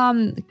about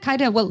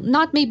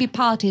not maybe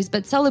parties,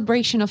 but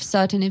celebration of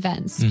certain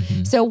events.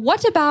 So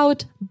what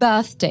about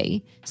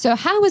birthday? So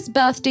how is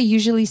birthday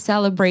usually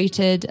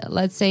celebrated,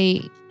 let's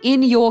say,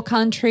 in your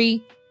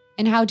country?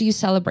 And how do you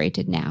celebrate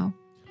it now?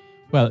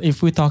 Well,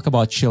 if we talk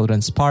about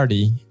children's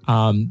party,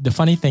 the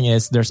funny thing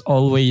is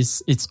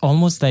it's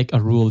almost like a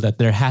rule that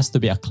there has to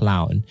be a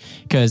clown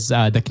because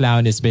the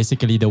clown is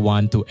basically the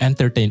one to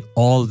entertain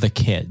all the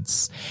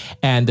kids.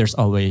 And there's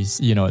always,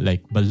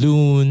 like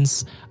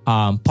balloons,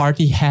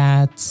 party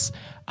hats,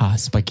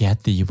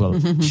 spaghetti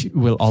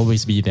will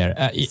always be there.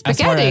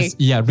 Spaghetti?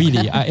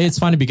 Really. It's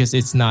funny because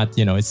it's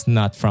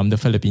not from the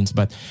Philippines,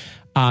 but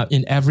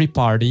in every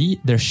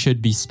party, there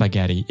should be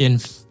spaghetti.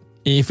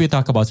 if we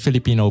talk about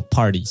Filipino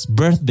parties,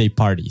 birthday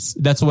parties,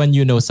 that's when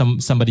you know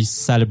somebody's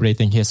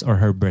celebrating his or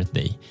her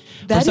birthday.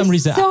 That For some is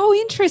reason, so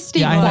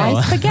interesting. I know.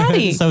 Why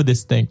spaghetti? It's so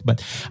distinct,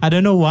 but I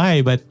don't know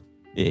why, but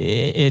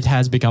it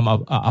has become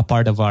a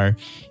part of our,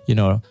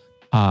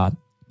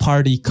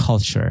 party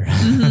culture.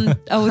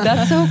 Oh,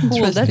 that's so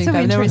cool. That's so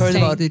I've never heard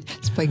interesting. about it.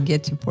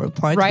 Spaghetti for a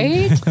party.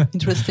 Right?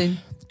 Interesting.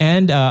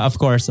 And of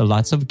course,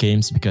 lots of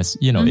games because,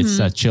 it's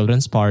a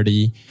children's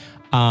party.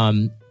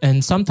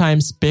 And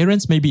sometimes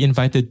parents may be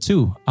invited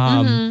too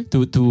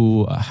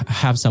to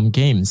have some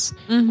games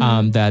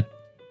that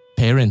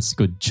parents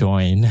could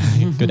join,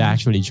 could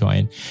actually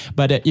join.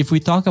 But if we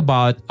talk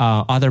about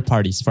other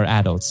parties for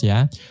adults,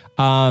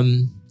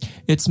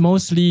 it's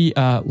mostly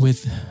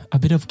with a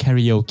bit of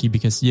karaoke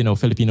because,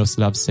 Filipinos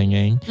love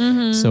singing.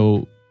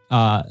 So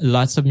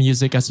lots of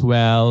music as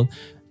well.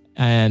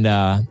 And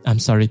I'm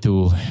sorry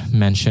to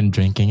mention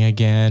drinking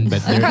again,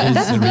 but there is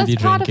That's really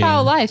part drinking. of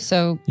our life.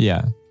 So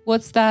Yeah.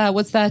 what's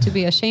that to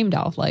be ashamed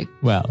of? Like,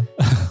 Well,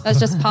 that's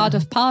just part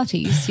of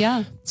parties.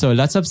 Yeah. so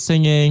lots of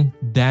singing,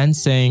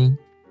 dancing,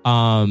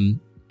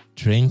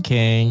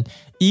 drinking,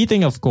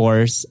 eating, of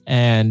course,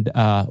 and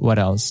what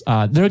else?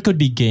 There could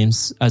be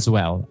games as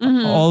well.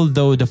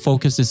 Although the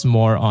focus is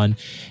more on,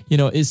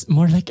 it's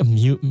more like a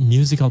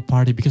musical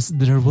party because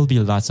there will be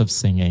lots of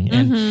singing.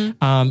 And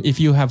if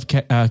you have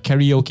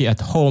karaoke at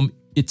home,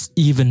 it's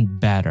even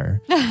better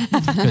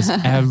because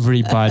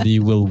everybody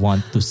will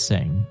want to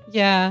sing.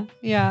 Yeah.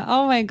 Yeah.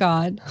 Oh my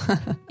God.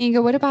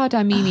 Inga, what about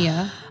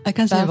Armenia? I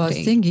can say about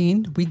Birthday.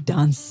 singing, we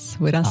dance.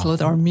 We dance a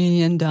lot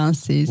Armenian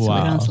dances. Wow.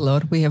 We dance a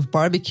lot. We have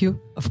barbecue,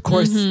 of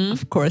course,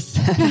 of course.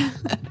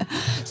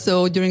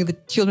 So during the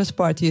children's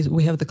parties,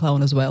 we have the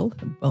clown as well.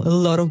 A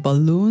lot of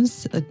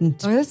balloons. And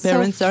that's so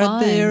parents are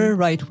fun. there,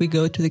 right? We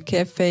go to the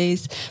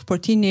cafes. For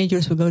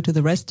teenagers, we go to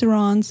the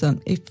restaurants. And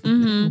if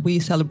we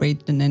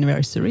celebrate an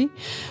anniversary,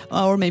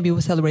 or maybe we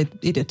celebrate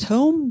it at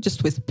home,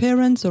 just with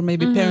parents, or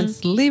maybe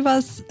parents leave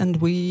us and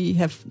we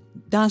have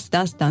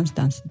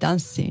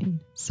dancing.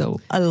 So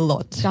a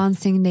lot.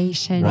 Dancing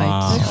Nation. Right.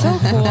 Wow. That's so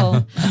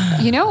cool.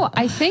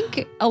 I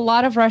think a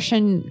lot of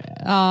Russian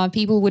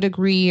people would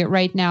agree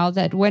right now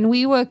that when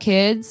we were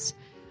kids,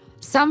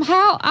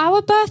 somehow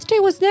our birthday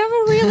was never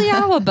really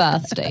our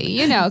birthday,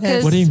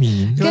 because What do you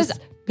mean? Because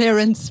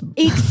Parents.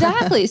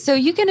 exactly. So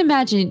you can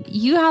imagine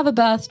you have a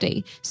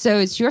birthday. So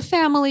it's your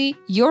family,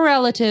 your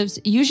relatives,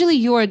 usually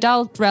your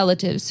adult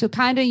relatives who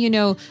kind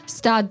of,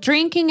 start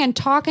drinking and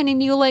talking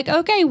and you're like,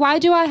 okay, why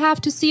do I have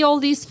to see all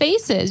these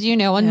faces,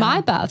 on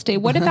my birthday?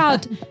 What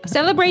about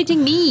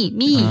celebrating me?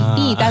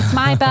 That's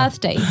my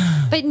birthday.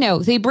 But no,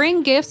 they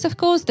bring gifts, of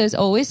course. There's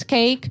always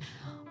cake.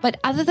 But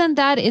other than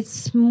that,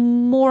 it's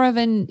more of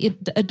an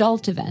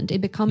adult event. It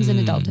becomes an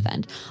adult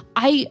event.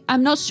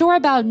 I'm not sure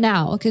about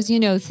now because,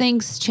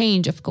 things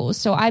change, of course.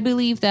 So I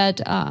believe that,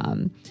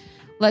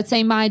 let's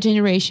say my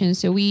generation,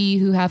 so we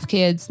who have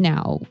kids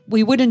now,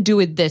 we wouldn't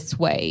do it this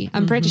way.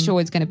 I'm pretty sure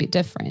it's going to be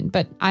different,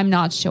 but I'm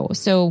not sure.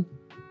 So,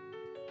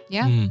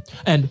 yeah.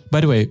 And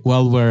by the way,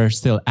 while we're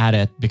still at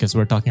it, because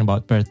we're talking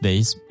about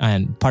birthdays,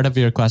 and part of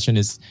your question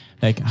is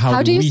like,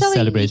 how do we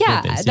celebrate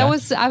birthdays?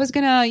 I was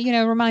gonna,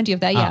 remind you of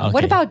that. Yeah. okay.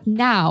 What about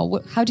now?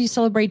 How do you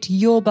celebrate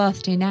your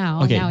birthday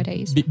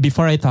nowadays?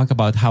 Before I talk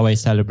about how I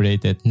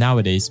celebrate it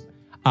nowadays,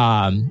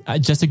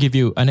 just to give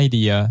you an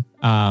idea,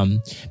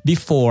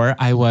 before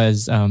I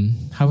was,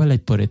 how will I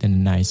put it in a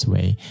nice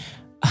way?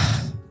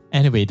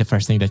 Anyway, the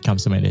first thing that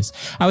comes to mind is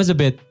I was a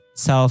bit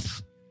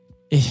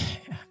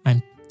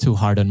I'm too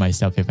hard on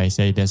myself if I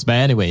say this, but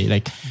anyway,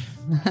 like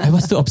I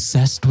was too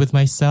obsessed with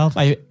myself.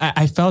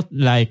 I felt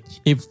like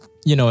if,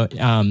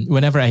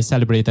 whenever I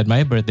celebrated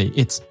my birthday,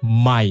 it's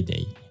my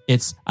day.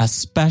 It's a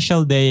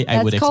special day.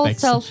 I would That's called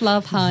expect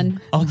self-love, hun.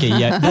 Okay,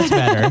 yeah, that's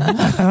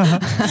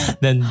better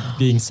than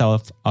being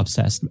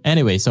self-obsessed.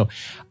 Anyway, so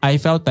I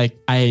felt like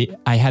I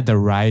had the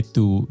right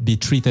to be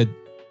treated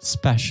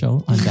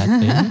special on that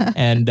day.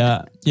 And,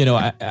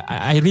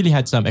 I really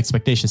had some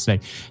expectations,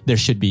 like there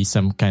should be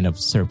some kind of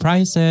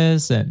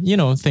surprises and,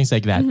 things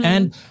like that.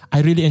 And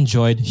I really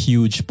enjoyed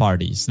huge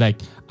parties.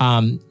 Like,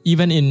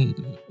 even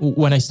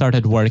when I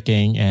started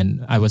working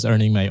and I was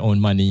earning my own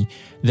money,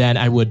 then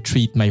I would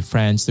treat my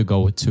friends to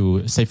go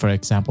to, say, for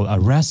example, a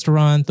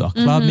restaurant, to a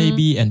club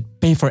maybe, and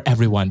pay for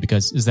everyone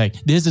because it's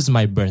like, this is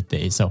my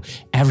birthday. So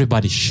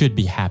everybody should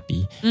be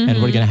happy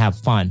and we're going to have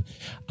fun.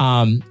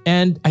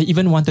 And I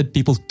even wanted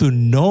people to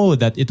know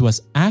that it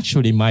was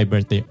actually my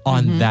birthday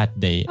on that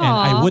day. And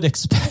I would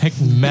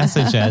expect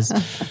messages,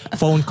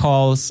 phone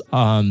calls,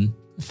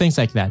 things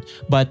like that.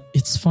 But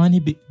it's funny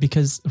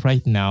because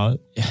right now,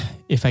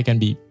 if I can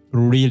be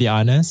really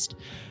honest,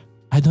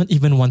 I don't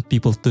even want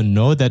people to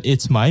know that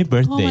it's my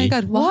birthday. Oh my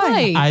God,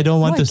 why? I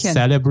don't want Why, to Ken?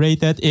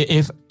 celebrate it.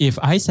 If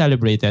I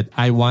celebrate it,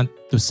 I want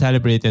to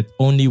celebrate it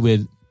only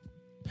with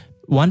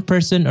one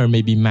person or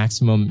maybe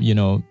maximum,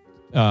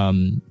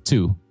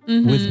 two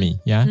with me.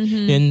 Yeah.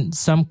 In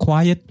some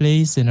quiet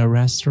place, in a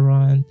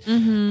restaurant,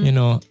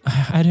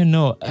 I don't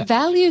know.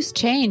 Values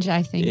change,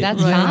 I think.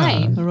 That's Yeah.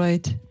 fine.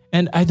 Right.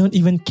 And I don't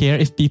even care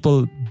if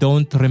people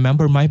don't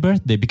remember my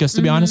birthday, because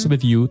to be honest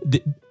with you,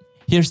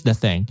 here's the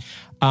thing.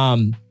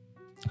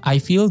 I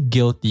feel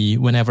guilty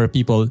whenever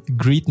people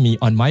greet me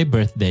on my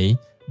birthday,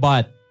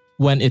 but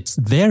when it's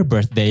their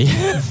birthday,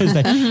 it's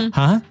like,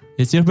 huh?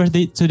 It's your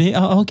birthday today?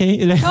 Oh, okay.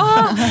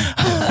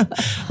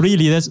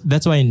 Really,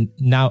 that's why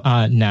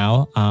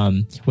now,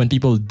 when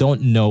people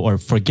don't know or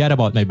forget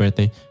about my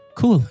birthday,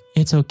 cool,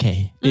 it's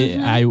okay.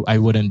 I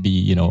wouldn't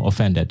be,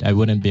 offended. I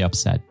wouldn't be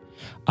upset.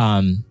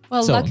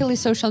 Luckily,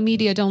 social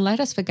media don't let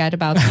us forget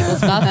about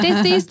people's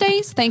birthdays these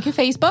days. Thank you,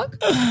 Facebook.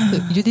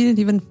 You didn't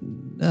even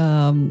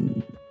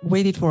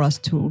waited for us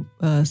to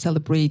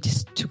celebrate,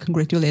 to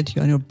congratulate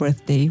you on your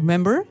birthday.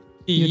 Remember?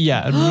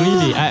 Yeah,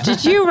 really.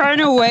 Did you run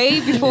away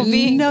before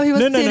being? No, he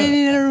was sitting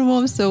in a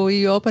room, so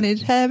we opened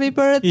it. Happy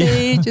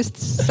birthday! Just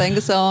sang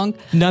a song.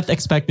 Not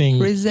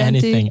expecting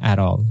anything at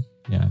all.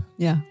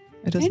 Yeah,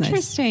 it was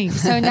interesting.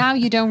 Nice. So now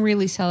you don't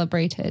really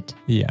celebrate it.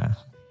 Yeah.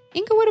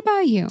 Inga, what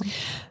about you?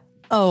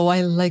 Oh,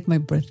 I like my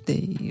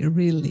birthday,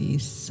 really.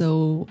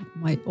 So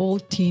my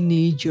old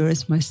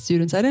teenagers, my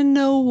students, I don't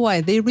know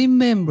why, they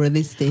remember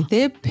this day.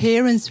 Their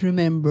parents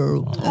remember.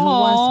 And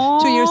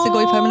once, 2 years ago,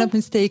 if I'm not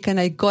mistaken,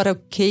 I got a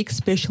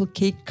special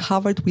cake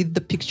covered with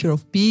the picture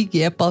of Big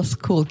Apple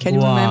School. Can you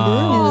remember?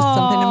 It was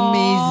something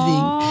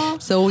amazing.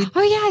 So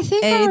I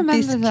think I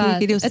remember that.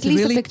 Cake. It was at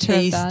least really a picture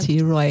tasty,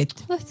 of that. right?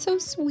 That's so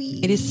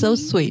sweet. It is so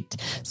sweet.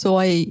 So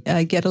I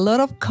get a lot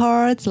of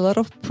cards, a lot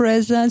of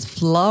presents,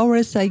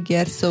 flowers I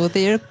get. So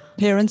their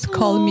parents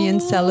call me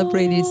and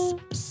celebrate. It's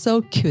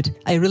so cute.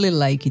 I really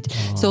like it.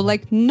 So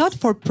not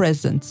for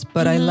presents,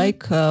 but I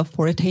like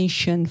for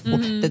attention, for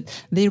that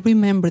they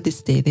remember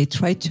this day. They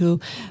try to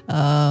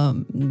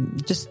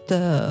just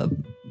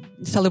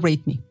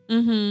celebrate me.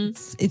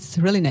 It's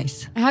really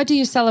nice. How do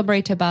you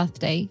celebrate a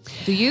birthday?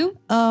 Do you?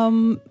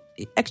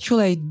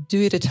 Actually, I do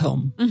it at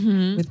home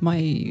with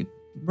my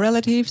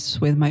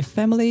relatives, with my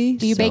family.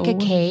 Do you bake a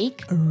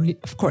cake?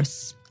 Of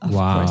course. Of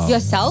Wow. course.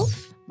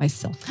 Yourself?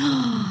 Myself.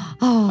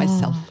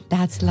 Myself.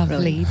 That's lovely.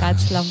 Really.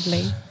 That's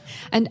lovely.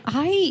 And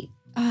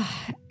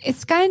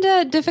it's kind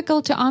of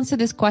difficult to answer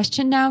this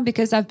question now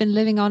because I've been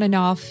living on and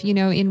off,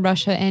 in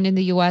Russia and in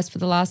the US for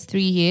the last 4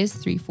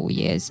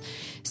 years.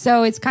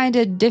 So it's kind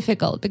of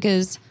difficult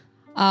because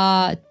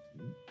 3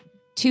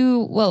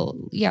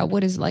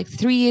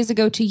 years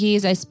ago, 2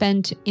 years I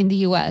spent in the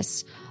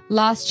US.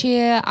 Last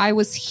year I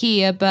was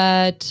here,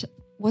 but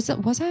was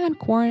I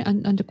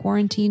under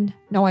quarantine?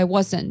 No, I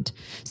wasn't.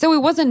 So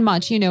it wasn't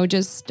much,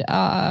 just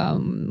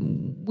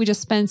we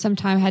just spent some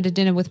time, had a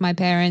dinner with my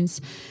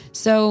parents.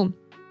 So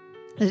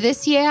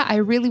this year I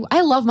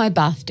love my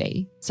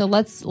birthday. So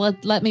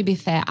let me be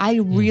fair. I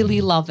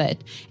really love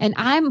it. And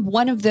I'm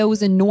one of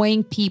those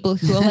annoying people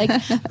who are like,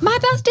 my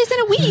birthday's in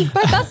a week.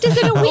 My birthday's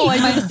in a week.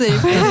 I'm the same.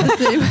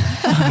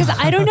 Because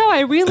I don't know.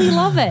 I really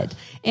love it.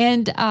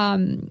 And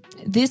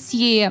this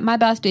year, my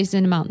birthday is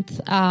in a month.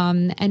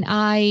 And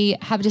I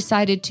have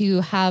decided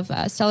to have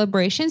a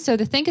celebration. So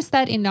the thing is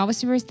that in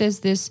Novosibirsk, there's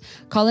this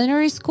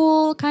culinary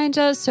school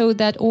so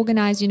that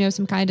organize,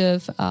 some kind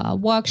of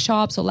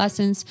workshops or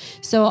lessons.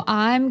 So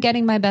I'm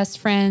getting my best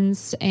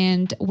friends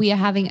and we are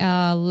having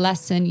a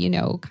lesson,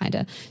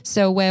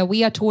 so where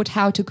we are taught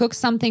how to cook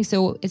something.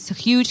 So it's a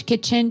huge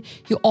kitchen.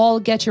 You all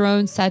get your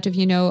own set of,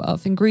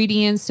 of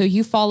ingredients. So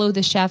you follow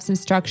the chef's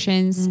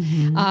instructions.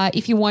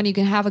 If you want, you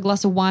can have a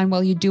glass of wine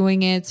while you're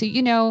doing it. So,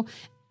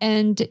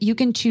 and you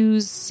can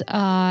choose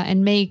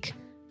and make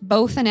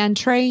both an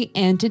entree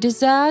and a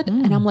dessert.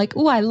 And I'm like,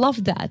 oh, I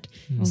love that.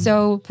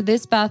 So for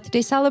this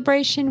birthday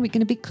celebration, we're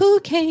going to be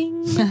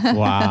cooking.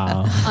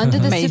 Wow. under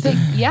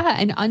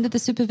the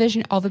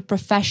supervision of a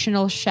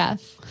professional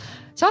chef.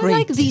 So I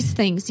like these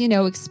things,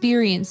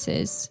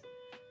 experiences.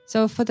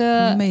 So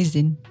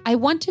amazing. I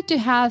wanted to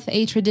have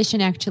a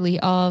tradition actually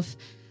of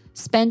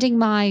spending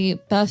my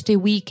birthday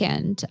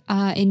weekend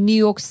in New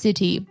York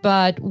City,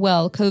 but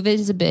COVID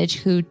is a bitch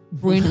who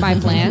ruined my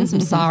plans.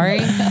 I'm sorry.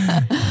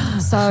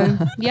 So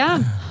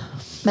yeah,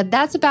 but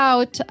that's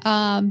about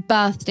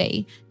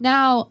birthday.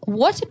 Now,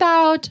 what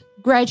about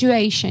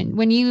graduation?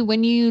 When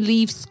you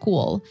leave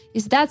school,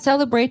 is that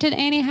celebrated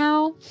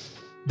anyhow?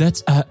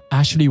 That's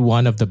actually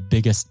one of the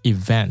biggest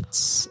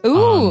events.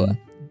 Ooh,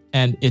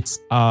 and it's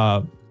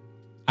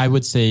I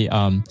would say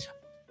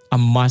a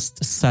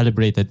must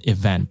celebrated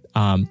event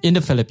in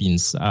the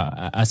Philippines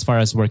as far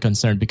as we're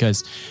concerned,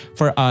 because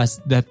for us,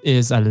 that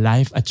is a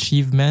life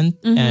achievement.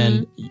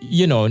 And,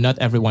 not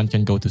everyone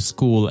can go to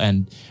school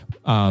and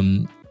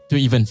to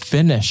even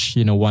finish,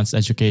 one's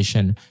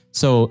education.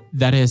 So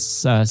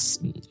that's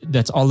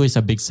always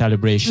a big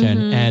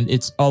celebration. And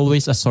it's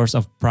always a source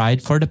of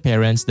pride for the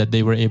parents that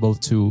they were able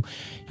to,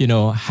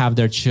 have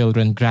their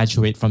children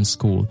graduate from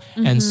school.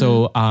 And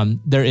so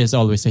there is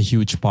always a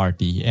huge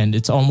party. And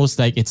it's almost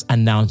like it's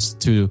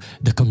announced to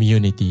the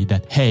community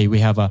that, hey, we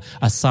have a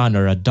son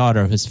or a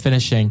daughter who's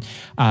finishing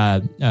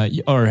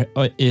or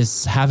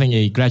is having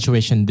a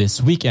graduation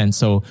this weekend.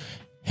 So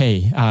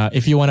hey,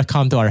 if you want to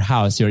come to our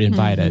house, you're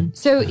invited.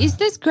 So is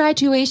this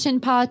graduation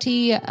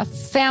party a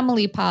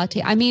family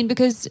party? I mean,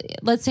 because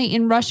let's say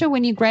in Russia,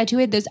 when you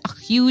graduate, there's a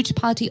huge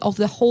party of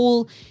the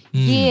whole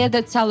year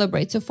that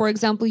celebrates. So for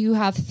example, you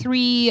have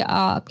 3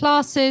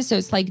 classes. So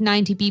it's like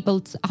 90 people,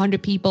 it's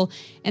 100 people.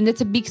 And it's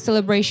a big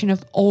celebration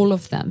of all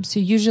of them. So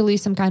usually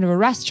some kind of a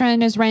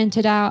restaurant is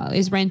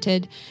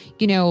rented.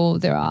 You know,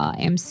 there are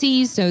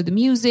MCs, so the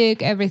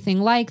music,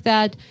 everything like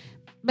that.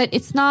 But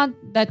it's not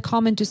that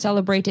common to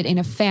celebrate it in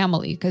a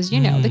family because, you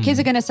know, the kids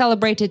are going to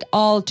celebrate it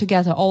all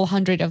together, all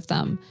 100 of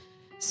them.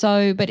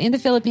 So, but in the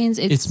Philippines,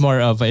 it's more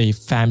of a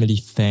family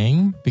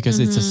thing because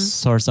it's a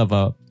source of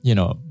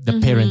the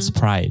parents'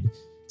 pride.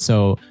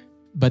 So,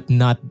 but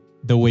not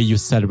the way you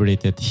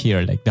celebrate it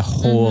here, like the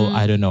whole,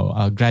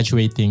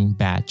 graduating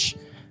batch.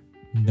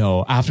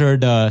 No, after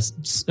the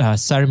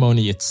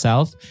ceremony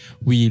itself,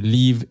 we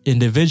leave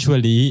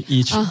individually,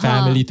 each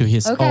family to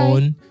his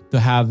own, to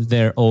have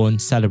their own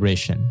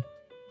celebration.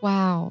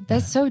 Wow,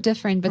 that's so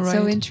different, but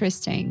so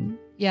interesting.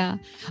 Yeah.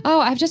 Oh,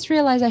 I've just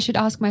realized I should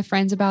ask my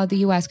friends about the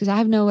US because I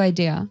have no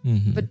idea.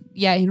 But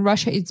yeah, in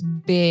Russia, it's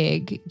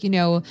big, you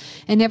know,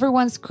 and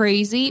everyone's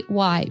crazy.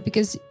 Why?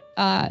 Because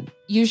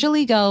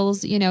usually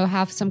girls, you know,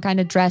 have some kind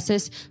of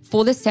dresses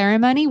for the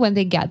ceremony when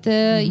they get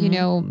the, you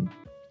know,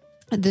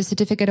 the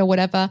certificate or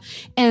whatever.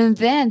 And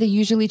then they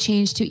usually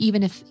change to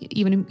even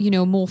you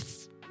know, more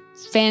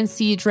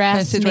fancy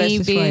dress,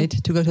 maybe.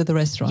 Right, to go to the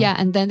restaurant. Yeah,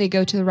 and then they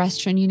go to the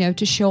restaurant, you know,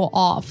 to show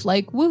off,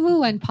 like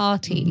woohoo and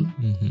party.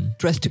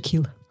 Dress to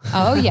kill.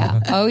 Oh yeah,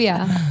 oh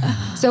yeah.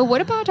 So what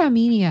about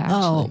Armenia,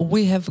 actually? Oh,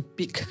 we have a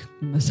big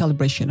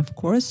celebration, of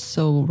course.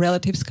 So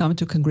relatives come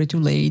to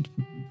congratulate,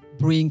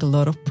 bring a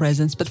lot of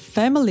presents. But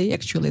family,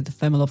 actually, the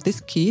family of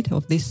this kid,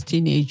 of this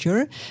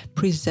teenager,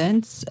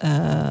 presents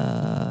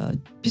a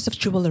piece of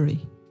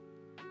jewelry.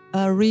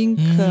 A ring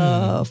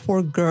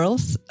for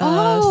girls,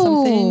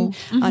 something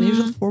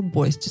unusual for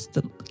boys.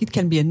 It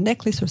can be a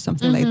necklace or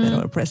something like that,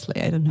 or a bracelet,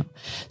 I don't know.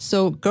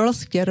 So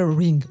girls get a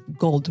ring,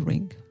 gold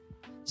ring.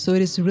 So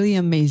it is really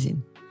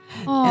amazing.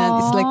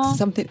 And it's like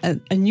something,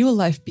 a new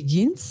life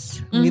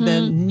begins with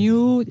a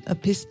new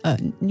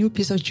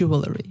piece of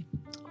jewelry.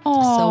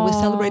 So we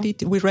celebrate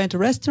it. We rent a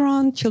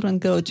restaurant. Children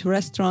go to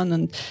restaurant,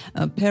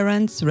 and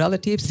parents,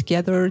 relatives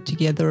gather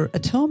together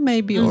at home,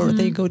 maybe, or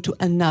they go to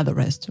another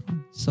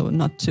restaurant. So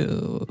not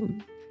to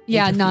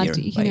not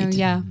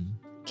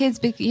kids.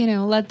 You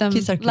know, let them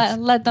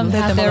let them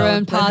have their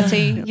own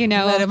party. You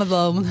know, let them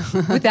alone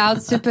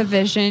without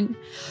supervision.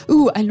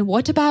 Ooh, and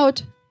what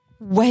about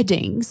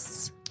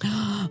weddings?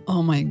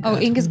 Oh my God.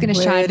 Oh, Inga's going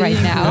to shine right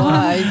now.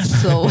 Right.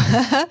 So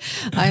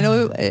I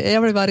know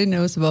everybody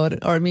knows about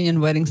it.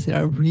 Armenian weddings. They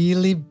are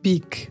really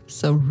big.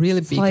 So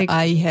really big. Like,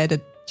 I had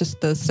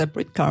just a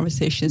separate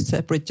conversation,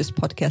 separate just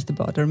podcast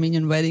about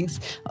Armenian weddings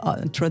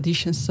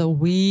traditions. So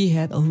we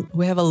have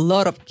a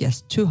lot of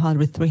guests,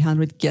 200,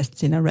 300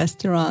 guests in a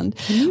restaurant.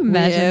 Can you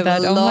imagine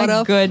that? Oh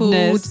my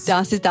goodness.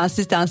 Food,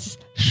 dances.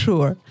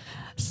 Sure.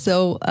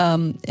 So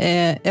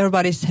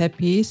everybody's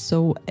happy.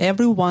 So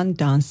everyone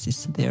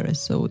dances there.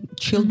 So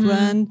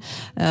children,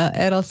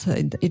 adults,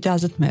 it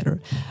doesn't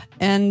matter.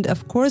 And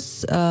of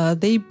course,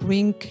 they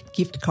bring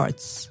gift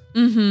cards.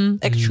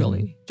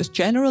 Actually, just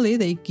generally,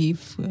 they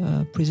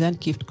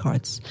present gift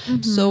cards.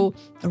 So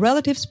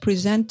relatives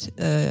present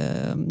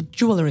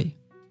jewelry.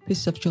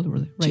 Piece of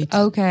jewelry, right?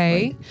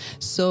 Okay. Right.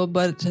 So,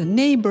 but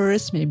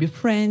neighbors, maybe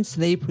friends,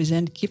 they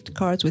present gift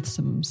cards with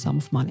some sum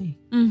of money.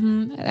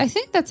 I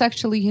think that's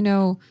actually, you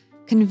know,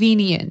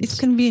 convenient. It's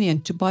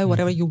convenient to buy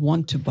whatever you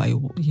want to buy,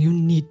 you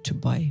need to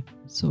buy.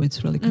 So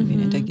it's really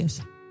convenient, I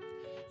guess.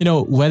 You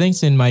know,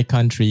 weddings in my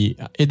country,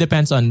 it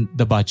depends on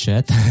the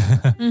budget.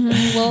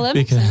 Well, that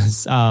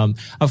because,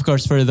 of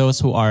course, for those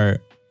who are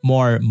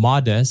more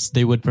modest,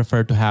 they would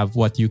prefer to have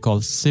what you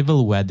call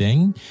civil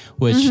wedding,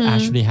 which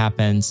actually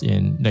happens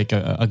in like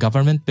a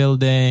government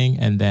building,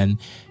 and then,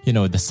 you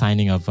know, the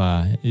signing of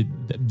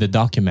the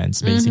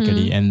documents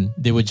basically. And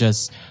they would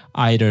just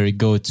either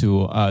go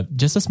to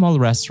just a small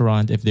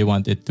restaurant if they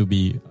want it to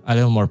be a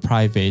little more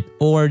private,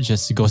 or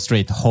just go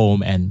straight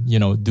home and, you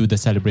know, do the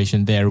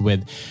celebration there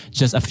with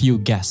just a few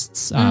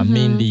guests,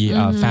 mainly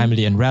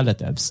family and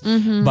relatives.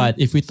 But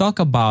if we talk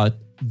about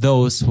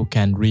those who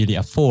can really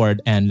afford,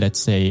 and let's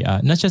say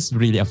not just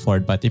really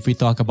afford, but if we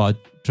talk about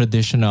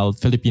traditional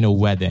Filipino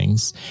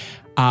weddings,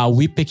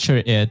 we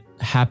picture it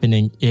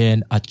happening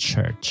in a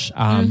church.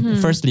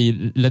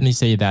 Firstly, let me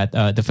say that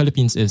the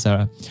Philippines is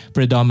a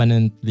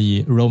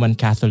predominantly Roman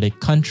Catholic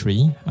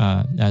country,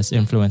 as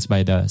influenced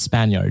by the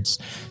Spaniards.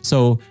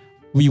 So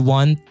we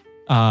want,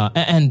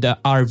 and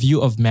our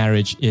view of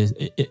marriage is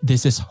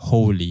this is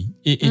holy.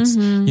 It's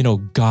you know,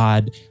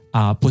 God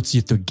puts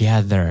you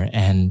together,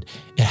 and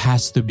it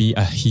has to be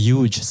a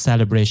huge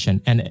celebration,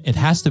 and it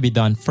has to be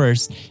done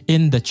first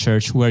in the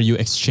church where you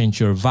exchange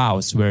your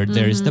vows, where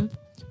there is the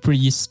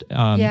priest.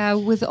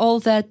 With all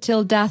that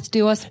till death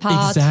do us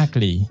part.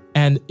 Exactly.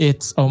 And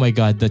it's, oh my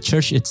God, the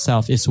church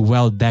itself is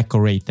well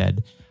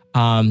decorated.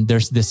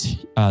 There's this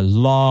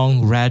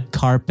long red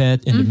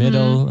carpet in the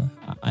middle,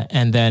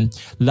 and then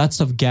lots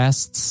of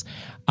guests.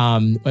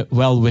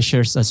 well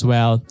wishers as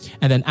well.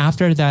 And then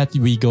after that,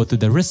 we go to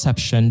the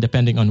reception,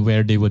 depending on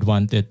where they would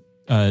want it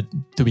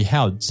to be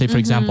held. Say, for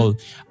example,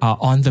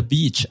 on the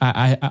beach.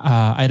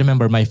 I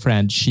remember my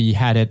friend, she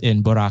had it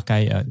in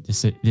Boracay.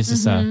 This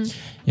is a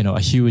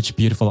huge,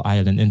 beautiful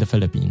island in the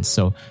Philippines.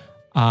 So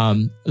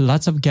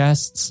lots of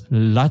guests,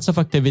 lots of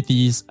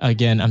activities.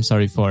 Again, I'm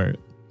sorry for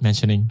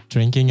mentioning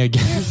drinking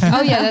again.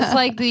 Oh yeah, that's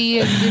like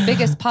the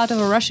biggest part of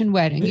a Russian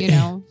wedding, you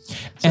know.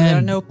 So there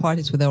are no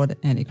parties without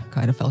any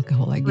kind of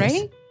alcohol, I guess.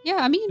 Right? Yeah,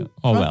 I mean.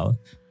 Oh well.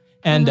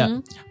 And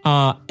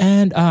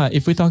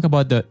if we talk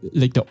about the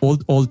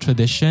old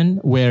tradition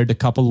where the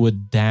couple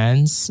would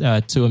dance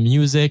to a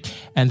music,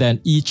 and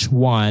then each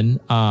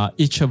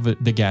of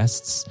the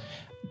guests,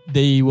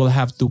 they will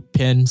have to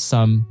pin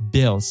some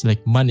bills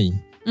like money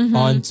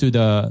onto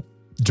the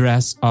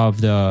dress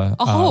of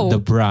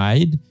the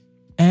bride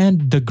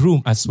and the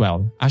groom as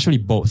well. Actually,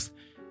 both.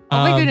 Oh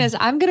my goodness,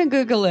 I'm gonna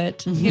Google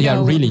it. You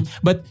know. Really.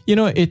 But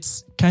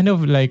it's kind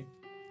of like,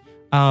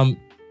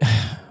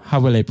 how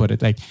will I put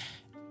it? Like,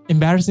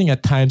 embarrassing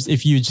at times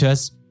if you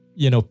just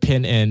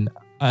pin in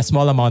a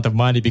small amount of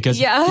money because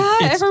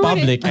it's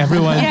public.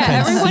 Everyone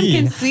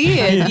can see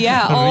it.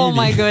 Yeah. Oh Really.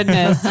 my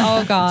goodness.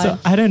 Oh God. So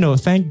I don't know.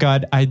 Thank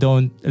God I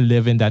don't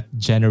live in that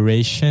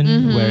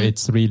generation where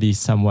it's really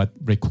somewhat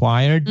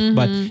required.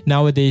 But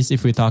nowadays,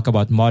 if we talk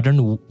about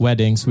modern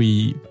weddings,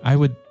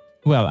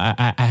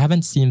 I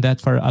haven't seen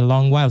that for a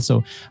long while.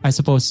 So I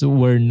suppose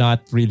we're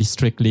not really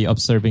strictly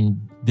observing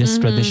this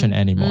tradition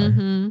anymore.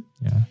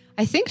 Yeah.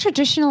 I think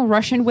traditional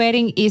Russian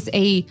wedding is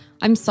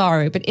I'm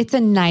sorry, but it's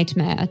a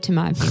nightmare to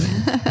my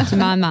opinion, to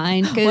my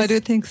mind. Why do you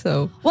think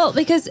so? Well,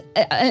 because,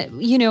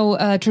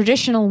 a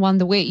traditional one,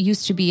 the way it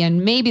used to be,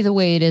 and maybe the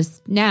way it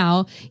is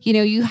now,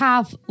 you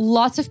have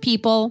lots of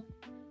people.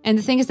 And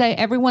the thing is that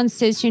everyone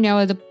sits,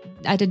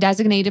 at a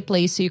designated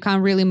place, so you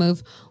can't really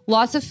move.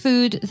 Lots of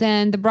food.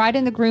 Then the bride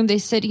and the groom, they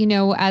sit,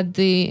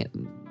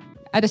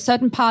 at a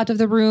certain part of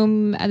the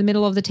room, at the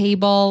middle of the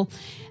table.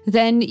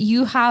 Then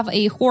you have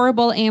a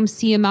horrible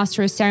MC, a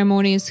master of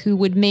ceremonies, who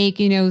would make,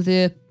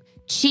 the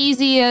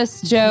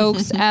cheesiest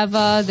jokes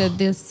ever. That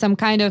there's some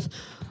kind of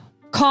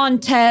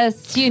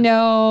contest, I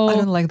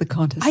don't like the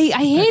contest. I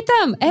hate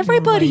them.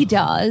 Everybody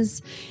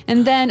does.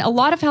 And then a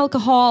lot of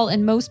alcohol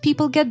and most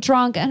people get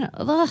drunk and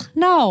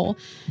no.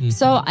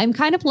 So I'm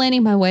kind of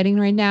planning my wedding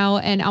right now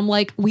and I'm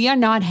like, we are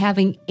not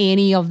having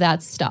any of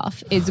that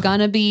stuff. It's going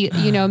to be,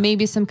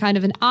 maybe some kind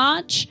of an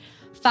arch,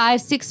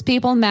 5-6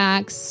 people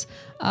max.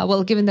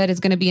 Given that it's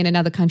going to be in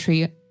another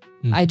country,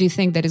 I do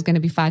think that it's going to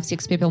be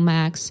 5-6 people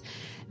max.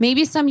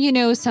 Maybe some,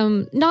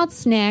 some not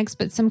snacks,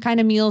 but some kind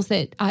of meals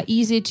that are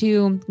easy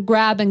to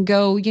grab and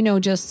go,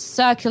 just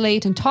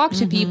circulate and talk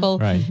to people.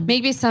 Right.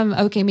 Maybe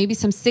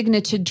some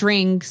signature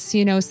drinks,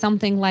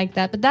 something like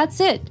that. But that's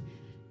it.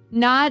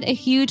 Not a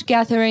huge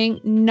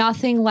gathering,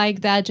 nothing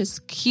like that.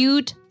 Just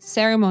cute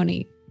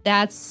ceremony.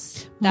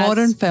 That's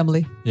modern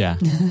family. Yeah,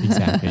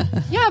 exactly.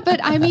 Yeah, but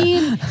I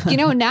mean,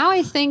 now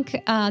I think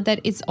that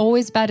it's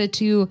always better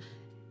to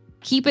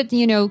keep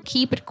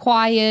it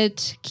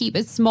quiet, keep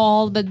it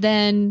small, but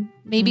then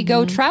maybe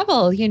go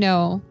travel,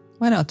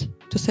 Why not?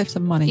 To save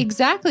some money.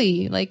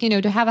 Exactly. Like,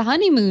 to have a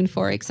honeymoon,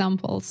 for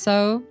example.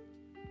 So,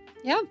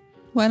 yeah.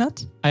 Why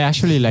not? I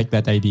actually like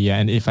that idea.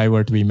 And if I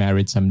were to be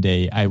married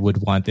someday, I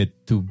would want it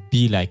to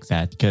be like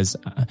that. Because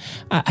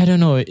I don't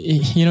know,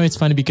 it's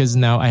funny because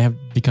now I have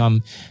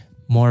become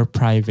more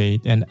private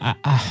and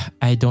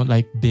I don't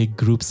like big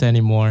groups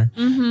anymore.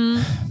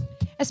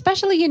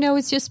 Especially,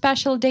 it's your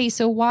special day.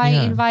 So why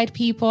invite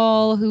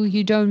people who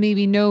you don't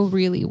maybe know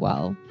really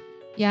well?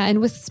 Yeah,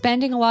 and with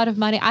spending a lot of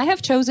money, I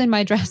have chosen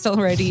my dress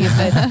already.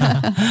 But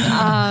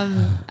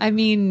I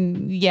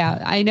mean,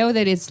 yeah, I know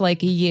that it's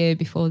like a year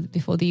before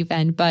the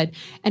event,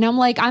 and I'm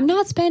like, I'm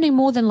not spending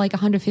more than like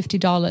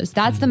 $150.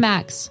 That's the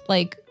max.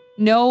 Like,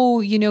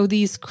 no,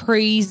 these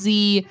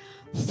crazy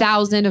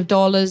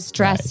 $1,000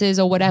 dresses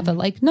or whatever.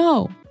 Like,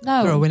 no.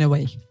 Throw it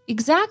away.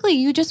 Exactly.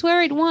 You just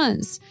wear it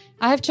once.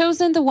 I have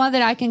chosen the one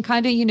that I can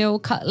kind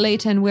of, cut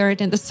later and wear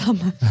it in the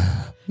summer.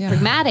 Yeah.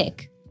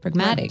 Pragmatic.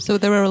 Yeah. So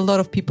there are a lot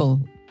of people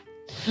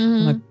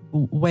on my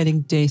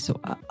wedding day. So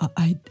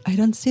I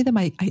don't see them.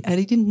 I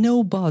didn't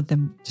know about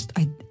them.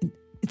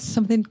 It's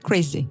something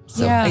crazy.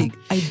 So yeah.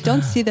 I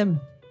don't see them.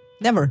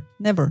 Never.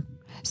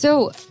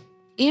 So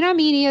in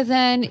Armenia,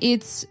 then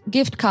it's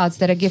gift cards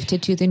that are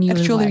gifted to the newlyweds.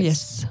 Actually,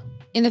 yes.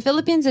 In the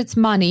Philippines, it's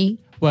money.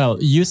 Well,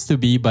 it used to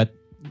be, but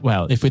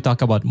if we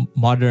talk about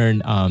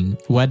modern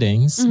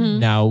weddings,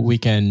 now we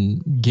can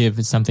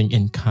give something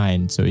in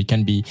kind. So it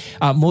can be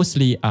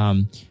mostly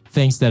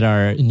things that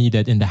are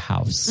needed in the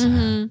house.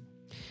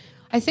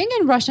 I think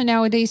in Russia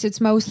nowadays, it's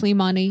mostly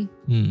money,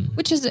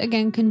 which is,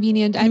 again,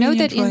 convenient. I know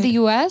that in the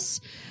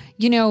US,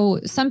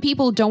 some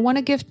people don't want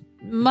to give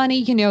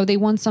money. They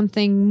want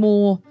something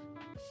more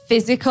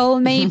physical,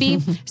 maybe.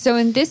 So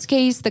in this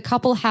case, the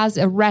couple has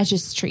a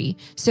registry.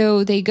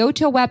 So they go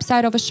to a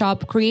website of a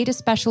shop, create a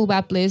special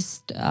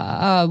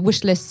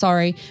wish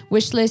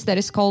list that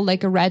is called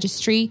like a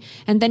registry.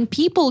 And then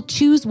people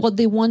choose what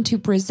they want to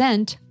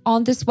present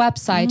on this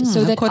website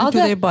so that according to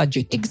their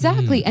budget.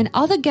 Exactly. And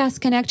other guests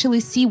can actually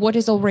see what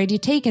is already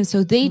taken so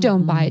they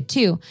don't buy it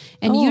too.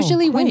 And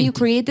usually when you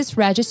create this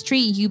registry,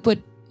 you put,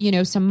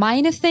 some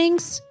minor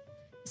things,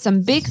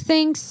 some big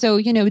things.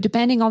 So,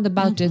 depending on the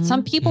budget,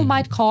 some people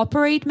might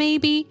cooperate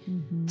maybe.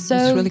 So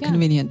It's really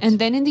convenient. And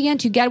then in the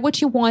end, you get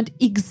what you want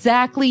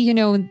exactly,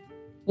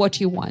 what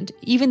you want.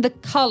 Even the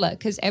color,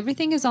 because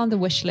everything is on the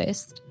wish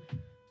list.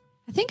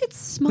 I think it's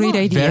smart. Great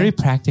idea. Very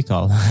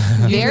practical.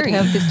 You should Very.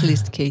 have this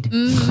list, Kate.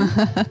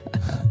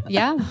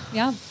 Yeah.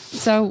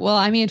 So,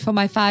 for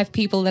my 5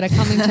 people that are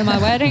coming to my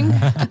wedding.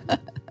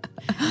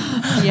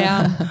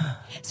 Yeah.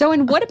 So,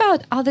 and what about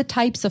other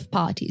types of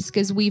parties?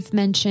 Because we've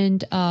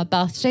mentioned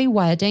birthday,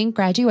 wedding,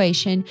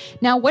 graduation.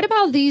 Now, what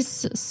about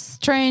these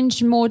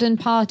strange modern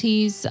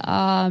parties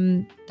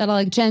that are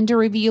like gender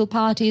reveal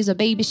parties or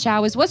baby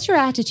showers? What's your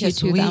attitude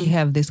to We them?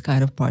 have this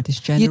kind of parties,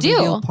 gender You do?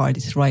 reveal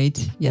parties, right?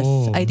 Yes,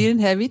 Oh. I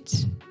didn't have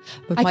it,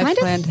 but I my kind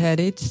of- friend had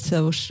it.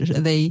 So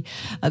the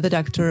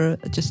doctor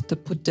just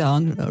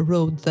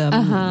wrote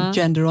the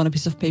gender on a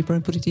piece of paper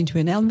and put it into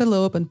an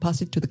envelope and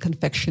pass it to the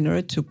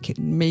confectioner to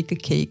make a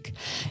cake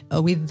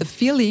with the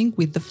filling,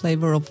 with the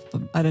flavor of,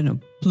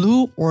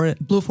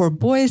 blue for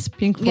boys,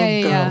 pink for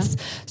girls.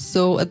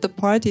 So at the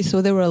party,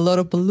 there were a lot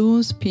of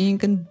balloons,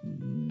 pink and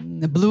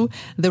blue.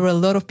 There were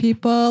a lot of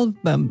people,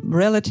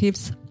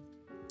 relatives.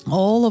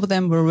 All of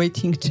them were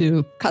waiting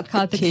to cut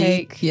the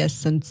cake.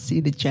 Yes, and see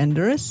the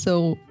gender.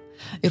 So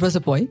it was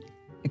a boy,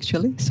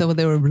 actually. So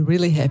they were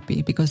really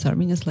happy because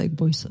Armenians like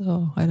boys.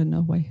 Oh, I don't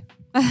know why.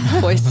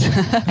 Boys.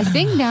 I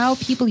think now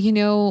people,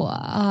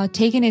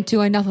 taking it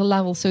to another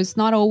level. So it's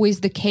not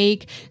always the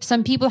cake.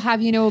 Some people have,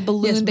 a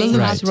balloon. Yes, they balloons,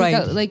 have to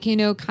right. go, like,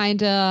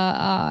 kind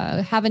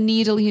of have a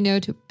needle,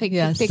 to pick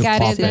Yes. pick To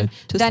at pop it. And it.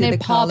 To then see it the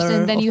pops color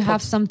and then of you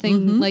have pops.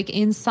 something like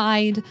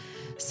inside.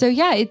 So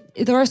yeah,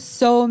 there are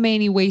so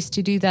many ways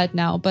to do that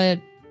now.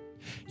 But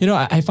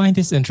I find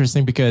this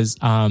interesting because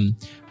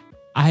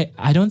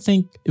I don't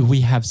think we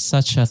have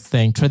such a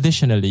thing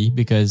traditionally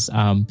because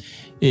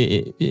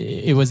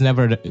it was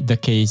never the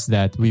case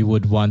that we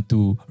would want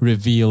to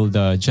reveal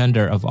the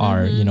gender of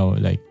our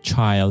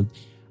child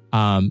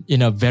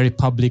in a very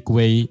public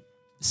way,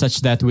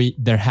 such that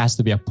there has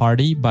to be a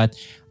party. But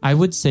I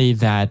would say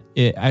that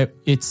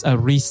it's a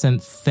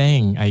recent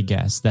thing, I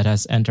guess, that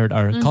has entered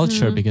our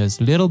culture because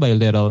little by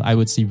little, I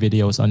would see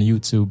videos on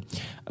YouTube,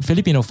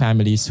 Filipino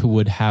families who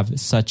would have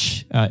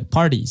such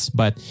parties.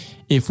 But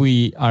if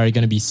we are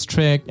going to be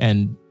strict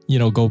and,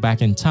 go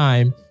back in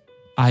time,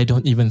 I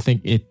don't even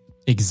think it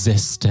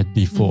existed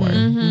before.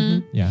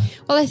 Yeah.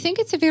 well, I think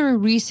it's a very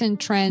recent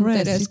trend Right,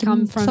 that has something-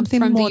 come from something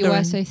the modern.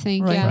 US, I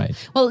think. Right. Yeah.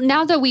 Right. Well,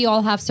 now that we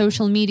all have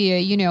social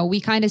media, we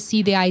kind of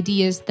see the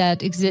ideas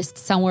that exist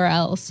somewhere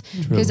else.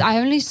 Because I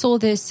only saw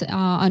this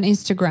on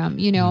Instagram.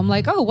 I'm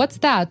like, oh, what's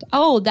that?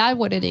 Oh, that's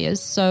what it is.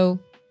 So,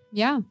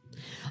 yeah.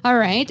 All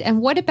right.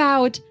 And what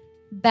about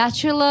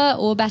bachelor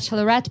or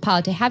bachelorette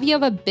party? Have you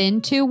ever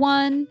been to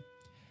one?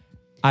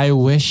 I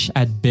wish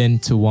I'd been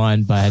to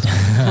one, but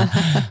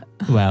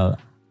well,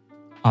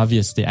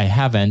 obviously I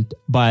haven't.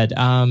 But,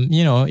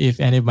 if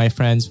any of my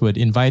friends would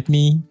invite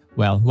me,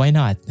 well, why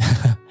not?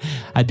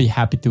 I'd be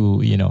happy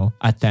to,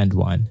 attend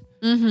one.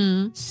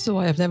 So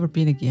I have never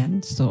been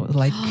again. So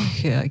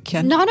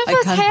can't. None of I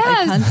us can't- I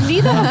has. can't-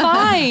 Neither have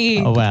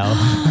I. Oh,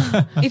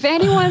 well. If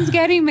anyone's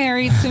getting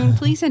married soon,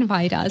 please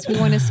invite us. We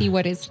want to see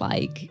what it's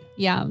like.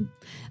 Yeah.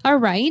 All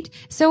right.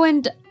 So,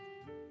 and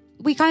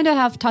we kind of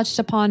have touched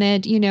upon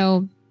it,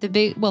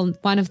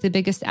 one of the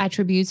biggest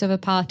attributes of a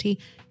party,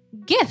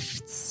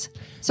 gifts.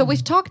 So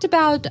we've talked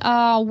about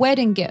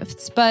wedding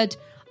gifts, but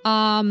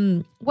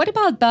what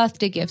about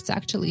birthday gifts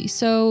actually?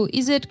 So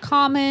is it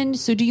common?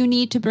 So do you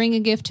need to bring a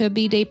gift to a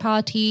B-Day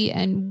party?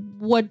 And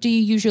what do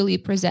you usually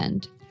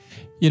present?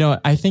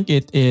 I think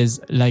it is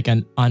like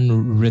an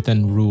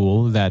unwritten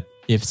rule that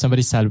if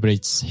somebody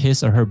celebrates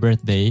his or her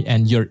birthday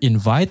and you're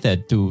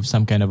invited to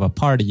some kind of a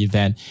party,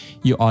 then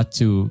you ought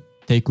to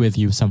take with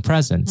you some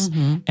presents.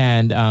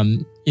 And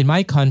in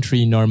my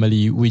country,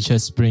 normally we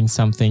just bring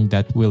something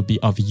that will be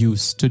of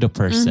use to the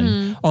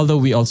person. Although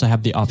we also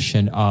have the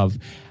option of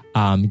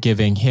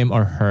giving him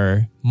or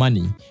her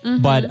money.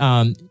 But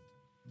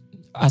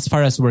as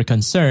far as we're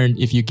concerned,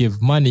 if you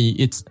give money,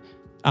 it's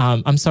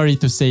I'm sorry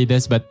to say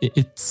this, but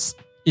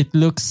it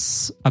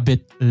looks a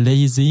bit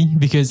lazy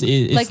because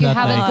it's Like you not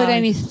haven't like, put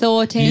any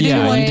thought into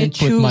Yeah, you it. didn't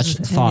put much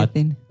thought.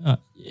 anything.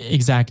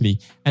 Exactly.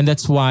 And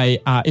that's why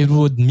it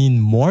would mean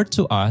more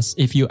to us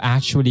if you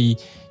actually,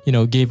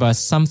 gave us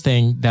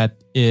something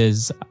that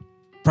is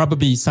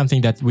probably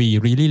something that we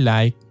really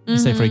like.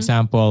 Say, for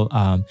example,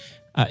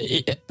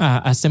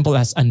 as simple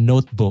as a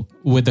notebook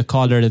with the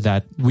color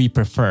that we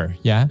prefer.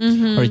 Yeah.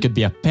 Or it could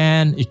be a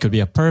pen. It could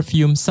be a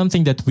perfume,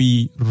 something that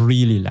we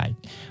really like.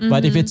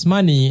 But if it's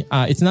money,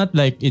 it's not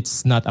like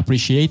it's not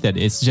appreciated.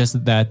 It's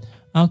just that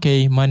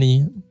okay,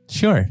 money,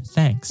 sure,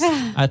 thanks.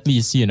 At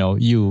least,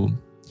 you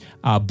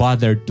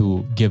bothered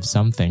to give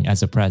something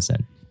as a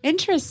present.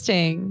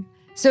 Interesting.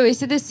 So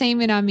is it the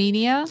same in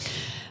Armenia?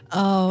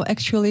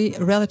 Actually,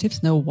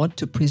 relatives know what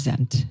to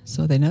present,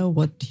 so they know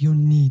what you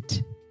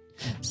need.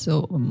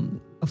 So,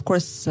 of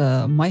course,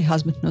 my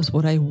husband knows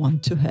what I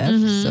want to have.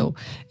 So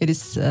it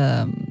is.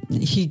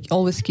 He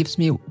always gives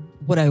me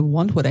what I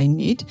want, what I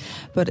need,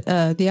 but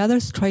the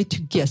others try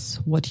to guess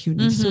what you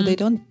need. So they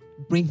don't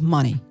bring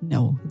money.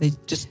 No, they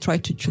just try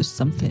to choose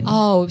something.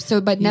 Oh,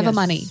 so but never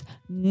money.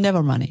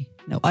 Never money.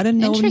 No, I don't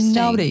know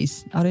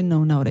nowadays. I don't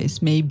know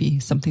nowadays. Maybe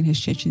something has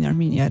changed in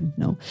Armenia. I don't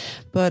know.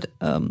 But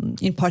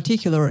in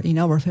particular, in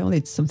our family,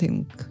 it's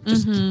something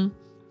just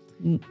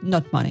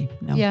not money.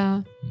 No.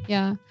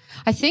 Yeah.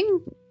 I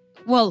think.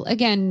 Well,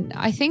 again,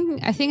 I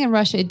think in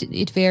Russia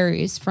it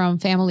varies from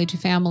family to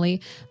family.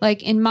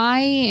 Like in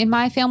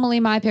my family,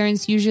 my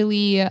parents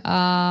usually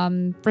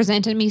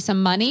presented me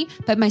some money,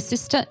 but my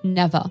sister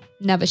never.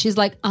 She's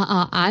like,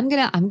 I'm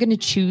gonna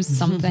choose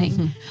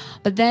something.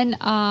 But then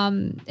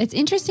it's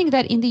interesting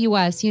that in the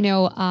US,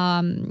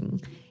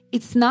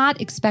 it's not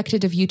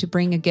expected of you to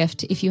bring a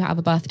gift if you have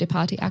a birthday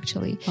party,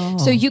 actually.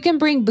 So you can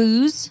bring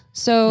booze,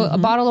 so a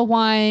bottle of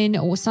wine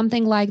or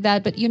something like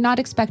that, but you're not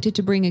expected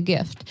to bring a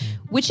gift,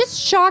 which is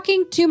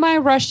shocking to my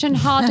Russian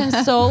heart and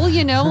soul.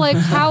 Like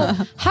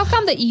how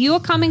come that you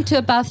are coming to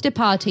a birthday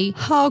party?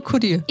 How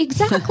could you?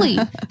 Exactly.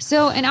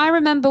 So, and I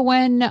remember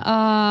when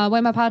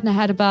my partner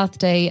had a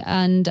birthday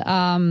and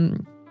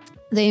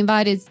they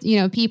invited,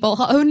 people.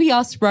 Only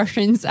us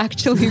Russians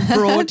actually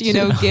brought,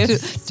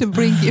 gifts to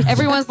bring gifts.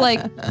 Everyone's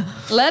like,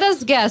 let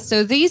us guess.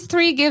 So these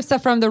 3 gifts are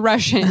from the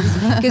Russians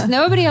because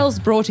nobody else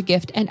brought a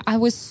gift, and I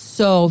was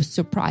so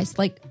surprised.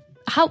 Like,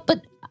 how?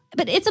 But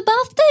it's a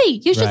birthday.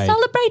 You should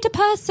celebrate a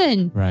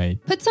person. Right.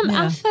 Put some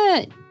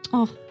effort.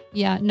 Oh,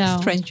 yeah.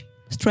 No.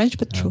 Strange,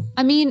 but true.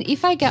 I mean,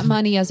 if I get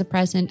money as a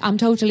present, I'm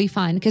totally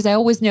fine because I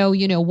always know,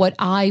 what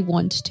I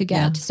want to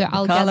get. Yeah. So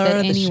I'll get that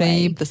anyway. The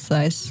shape, the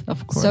size,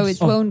 of course. So it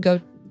won't go.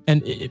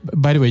 And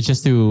by the way,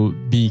 just to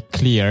be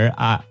clear,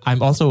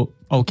 I'm also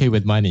okay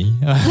with money.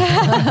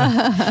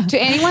 To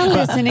anyone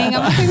listening,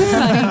 I'm okay with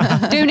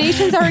money.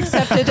 Donations are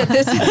accepted at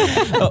this.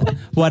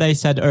 What I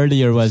said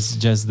earlier was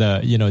just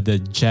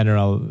the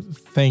general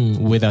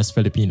thing with us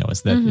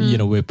Filipinos that,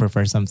 we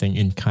prefer something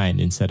in kind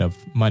instead of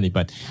money.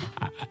 But,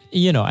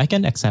 I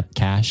can accept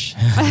cash.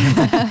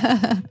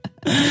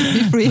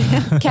 Be free.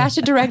 Cash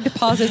and direct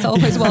deposit is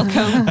always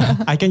welcome.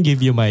 I can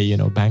give you my,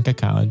 bank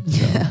account.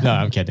 So. No,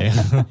 I'm kidding.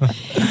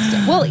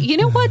 Well, you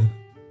know what?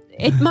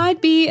 It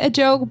might be a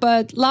joke,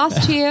 but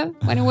last year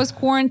when it was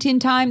quarantine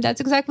time,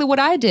 that's exactly what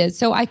I did.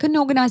 So I couldn't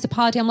organize a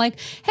party. I'm like,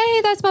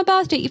 hey, that's my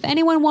birthday. If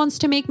anyone wants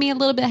to make me a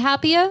little bit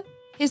happier,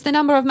 here's the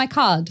number of my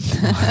card.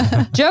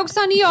 Joke's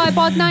on you. I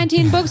bought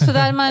 19 books for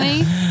that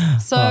money.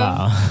 So,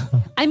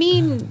 I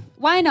mean,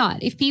 why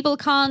not? If people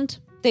can't,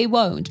 they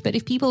won't. But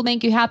if people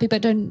make you happy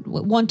but don't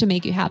want to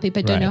make you happy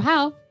but don't know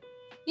how,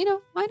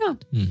 why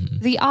not?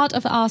 The art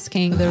of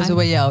asking. There's a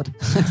way out.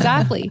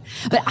 Exactly.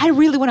 But I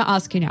really want to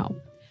ask you now.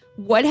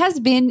 What has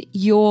been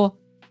your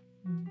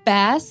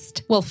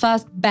best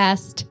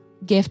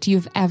gift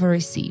you've ever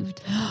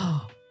received?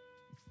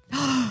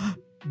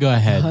 Go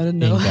ahead. I don't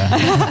know.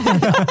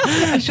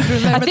 I should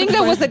remember. I think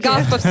that was a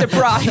gasp of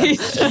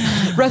surprise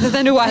rather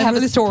than do I have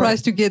really a story.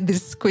 Surprised to get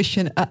this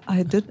question.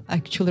 I did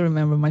actually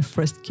remember my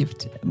first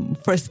gift.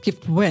 First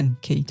gift when,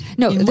 Kate?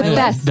 No, the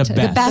best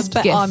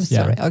gift. Oh, I'm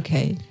sorry. Yeah.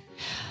 Okay.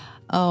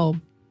 Oh.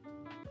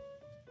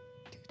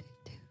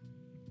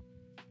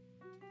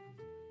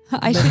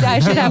 I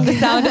should have the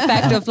sound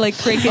effect of like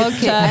crickets.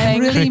 Okay,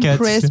 I'm really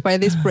impressed by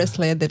this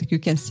bracelet that you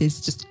can see.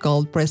 It's just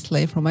gold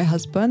bracelet from my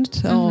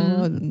husband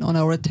on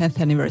our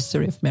 10th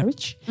anniversary of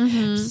marriage.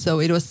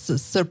 So it was a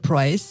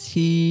surprise.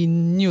 He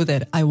knew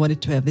that I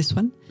wanted to have this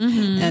one,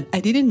 and I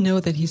didn't know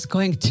that he's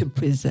going to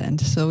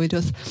present. So it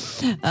was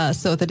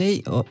so the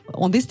day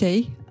on this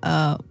day.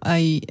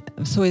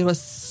 So it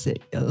was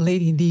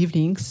late in the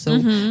evening. So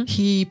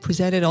he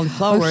presented all the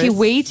flowers. Oh, he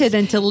waited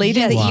until late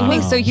in the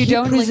evening, so you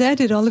don't. He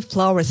presented all the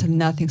flowers and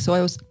nothing. So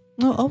I was,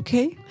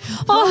 okay,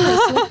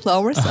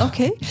 flowers,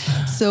 okay.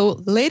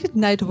 So late at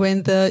night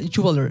when the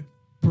jeweler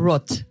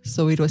brought,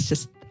 so it was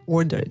just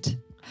ordered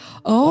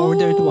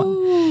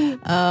one.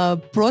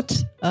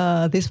 Brought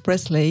this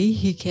bracelet.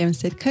 He came and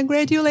said,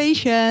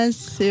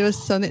 "Congratulations!" It was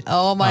so neat.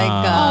 Oh my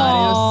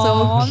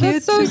God, it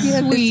was so cute to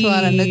get this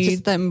one. And that's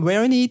just I'm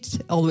wearing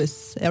it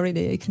always, every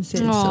day. I can say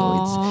it.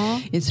 So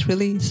it's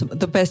really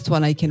the best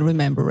one I can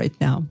remember right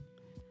now.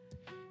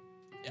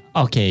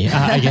 Okay,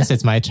 I guess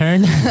it's my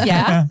turn.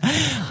 Yeah.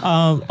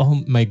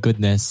 Oh my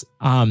goodness.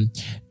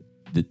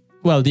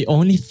 The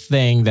only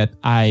thing that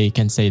I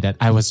can say that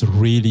I was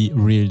really,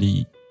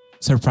 really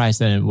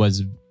surprised and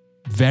was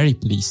very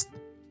pleased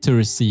to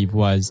receive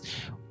was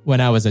when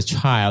I was a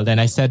child.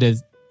 And I said it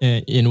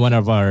in one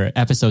of our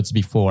episodes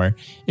before,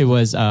 it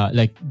was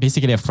like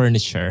basically a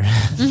furniture,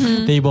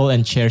 table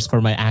and chairs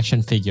for my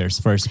action figures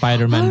for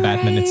Spider-Man,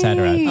 Batman,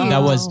 etc.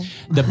 That was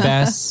the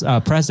best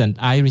present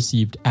I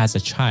received as a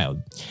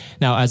child.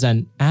 Now, as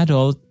an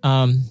adult,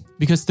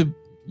 because to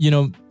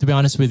be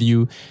honest with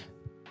you,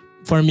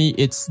 for me,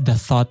 it's the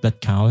thought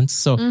that counts.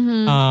 So,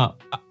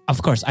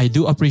 of course, I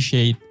do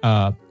appreciate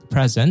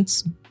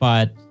presents,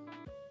 but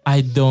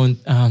I don't,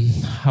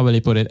 how will I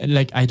put it?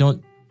 Like, I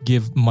don't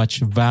give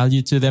much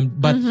value to them,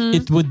 but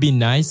it would be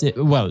nice.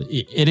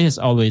 It is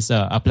always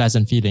a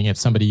pleasant feeling if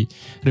somebody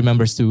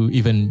remembers to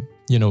even,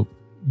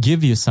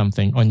 give you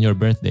something on your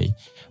birthday.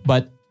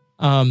 But,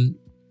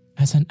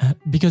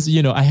 because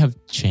I have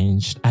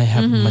changed, I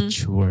have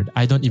matured.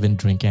 I don't even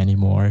drink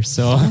anymore,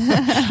 so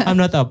I'm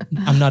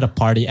not a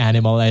party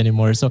animal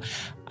anymore. So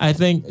I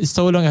think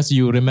so long as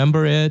you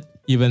remember it,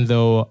 even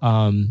though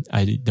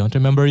I don't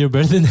remember your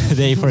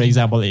birthday, for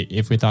example,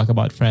 if we talk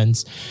about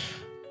friends,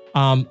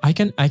 I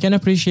can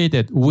appreciate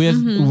it with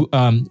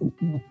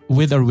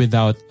or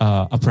without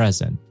a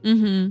present.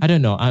 I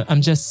don't know. I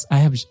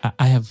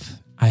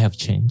have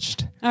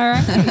changed. All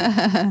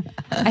right.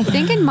 I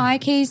think in my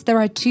case, there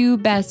are two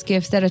best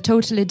gifts that are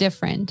totally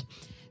different.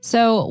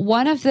 So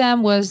one of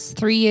them was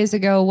 3 years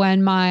ago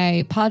when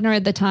my partner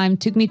at the time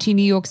took me to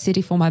New York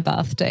City for my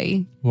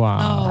birthday.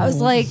 Wow. I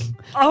was like,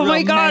 oh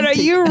my God, are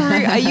you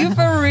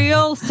for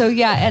real? So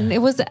yeah, and it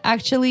was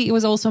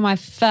also my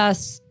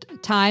first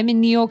time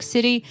in New York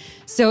City.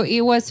 So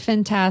it was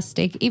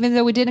fantastic, even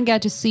though we didn't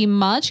get to see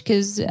much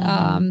because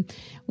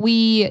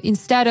we,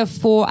 instead of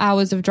 4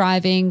 hours of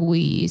driving,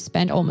 we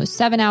spent almost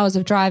 7 hours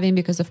of driving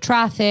because of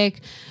traffic.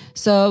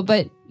 So,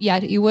 but yeah,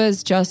 it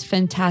was just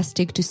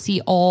fantastic to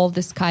see all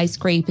the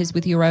skyscrapers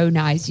with your own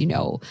eyes,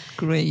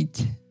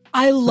 Great.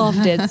 I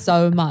loved it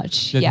so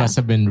much. That must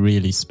have been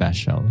really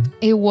special.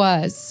 It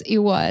was.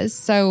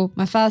 So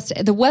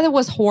the weather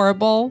was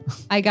horrible,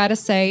 I gotta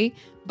say,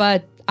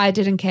 but I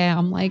didn't care.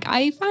 I'm like,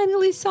 I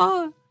finally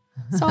saw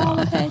all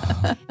of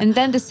it. And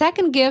then the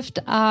second gift,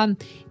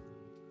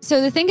 so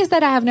the thing is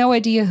that I have no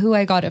idea who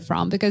I got it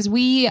from because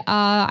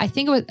I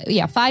think it was,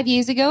 5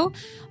 years ago,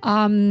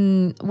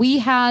 we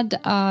had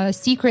a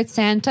Secret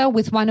Santa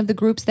with one of the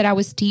groups that I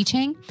was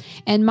teaching.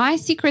 And my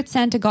Secret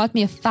Santa got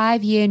me a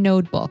 5-year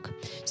notebook.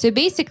 So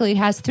basically it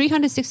has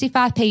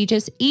 365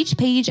 pages, each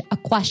page a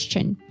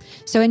question.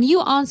 So, and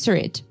you answer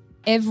it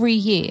every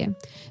year.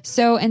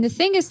 So, and the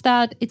thing is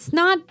that it's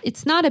not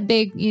a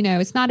big,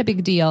 it's not a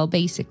big deal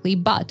basically,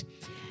 but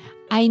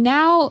I'm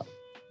now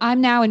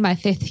in my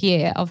 5th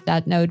year of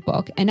that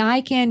notebook and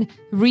I can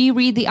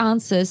reread the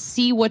answers,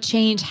 see what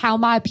changed, how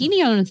my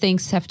opinion on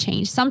things have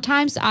changed.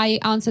 Sometimes I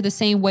answer the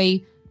same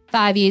way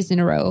 5 years in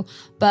a row,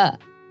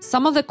 but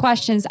some of the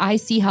questions I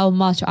see how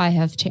much I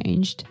have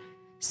changed.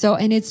 So,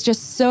 and it's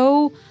just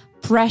so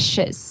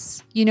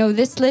precious,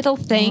 this little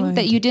thing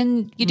that you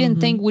didn't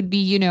think would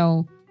be,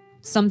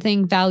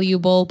 something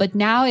valuable, but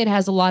now it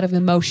has a lot of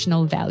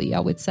emotional value,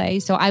 I would say.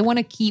 So I want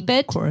to keep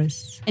it. Of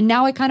course. And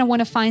now I kind of want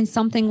to find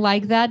something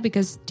like that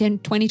because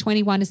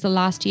 2021 is the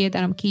last year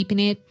that I'm keeping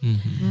it.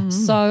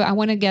 So I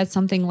want to get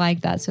something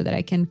like that so that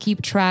I can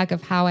keep track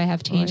of how I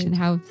have changed and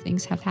how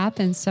things have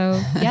happened. So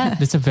yeah.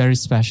 It's a very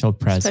special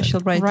present.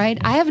 Special, right? Right.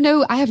 I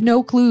have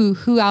no clue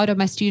who out of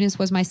my students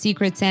was my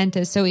Secret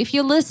Santa. So if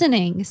you're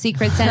listening,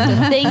 Secret Santa,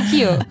 thank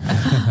you.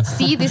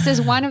 See, this is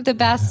one of the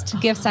best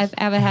gifts I've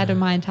ever had in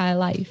my entire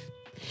life.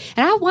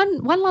 And I have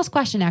one last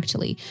question,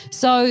 actually.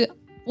 So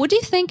what do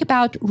you think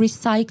about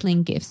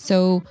recycling gifts?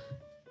 So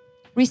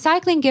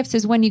recycling gifts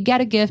is when you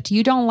get a gift,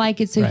 you don't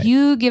like it, so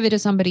you give it to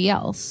somebody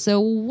else. So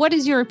what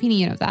is your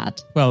opinion of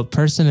that? Well,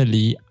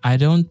 personally, I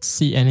don't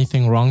see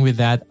anything wrong with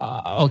that.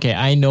 Okay,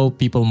 I know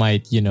people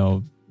might,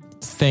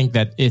 think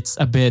that it's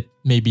a bit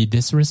maybe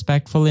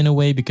disrespectful in a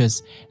way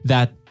because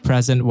that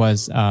present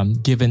was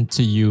given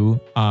to you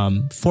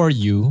for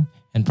you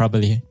and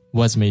probably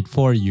was made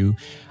for you.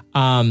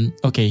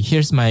 Okay,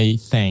 here's my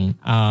thing.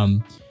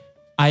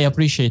 I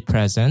appreciate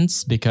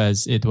presents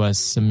because it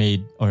was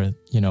made or,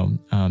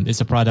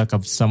 it's a product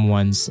of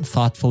someone's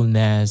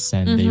thoughtfulness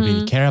and they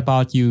really care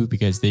about you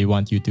because they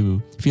want you to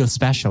feel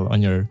special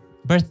on your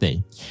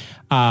birthday.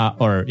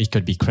 Or it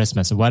could be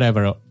Christmas or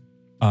whatever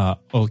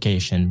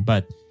occasion.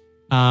 But,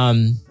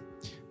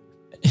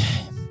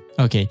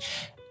 okay.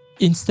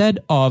 Instead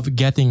of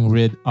getting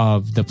rid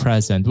of the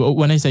present,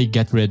 when I say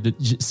get rid,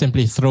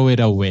 simply throw it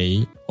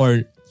away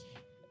or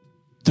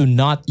to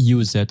not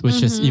use it,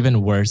 which is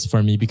even worse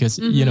for me because,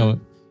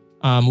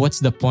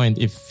 what's the point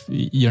if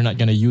you're not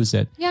going to use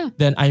it? Yeah.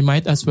 Then I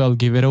might as well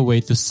give it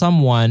away to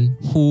someone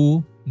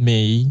who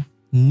may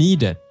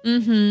need it.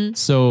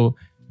 So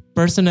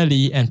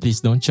personally, and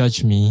please don't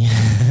judge me,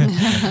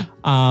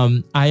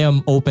 I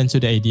am open to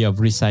the idea of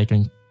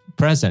recycling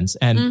presents.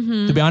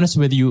 And to be honest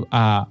with you,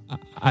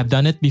 I've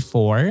done it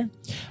before,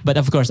 but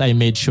of course I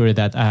made sure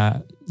that,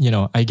 I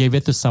gave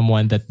it to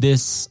someone that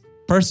this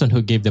person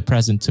who gave the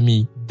present to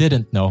me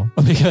didn't know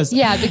because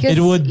it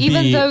would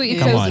even be, though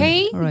it's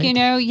okay,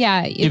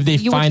 if they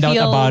find out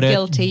about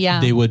guilty,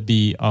 it, they would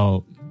be,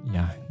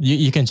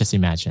 you can just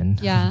imagine.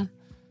 Yeah.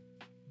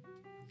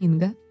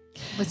 Inga,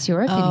 what's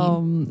your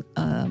opinion?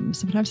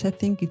 Sometimes I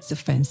think it's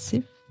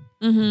offensive,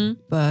 Mm-hmm.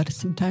 but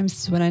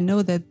sometimes when I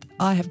know that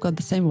I have got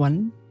the same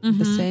one,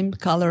 the same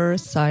color,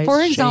 size,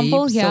 For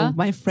example, shape, yeah. so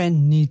my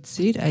friend needs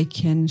it, I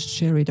can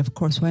share it. Of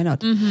course, why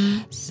not?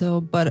 Mm-hmm. So,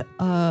 but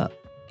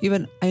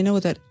even I know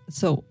that,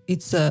 so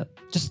it's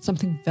just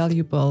something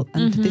valuable,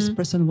 and this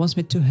person wants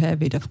me to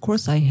have it. Of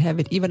course, I have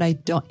it. Even I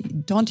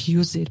don't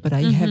use it, but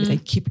I have it. I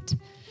keep it.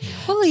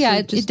 Well, yeah, So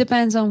it just-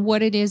 depends on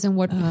what it is and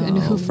what and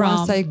who from.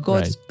 Once I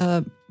got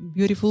Right.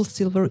 beautiful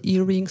silver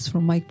earrings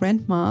from my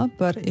grandma,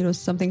 but it was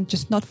something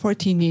just not for a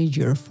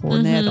teenager, for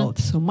an adult.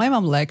 So my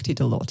mom liked it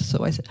a lot.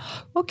 So I said,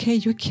 okay,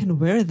 you can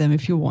wear them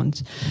if you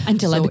want.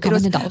 Until I So become it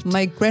was an adult.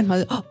 My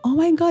grandma, oh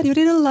my God, you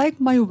didn't like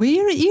my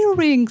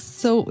earrings.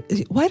 So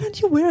why don't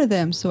you wear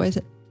them? So I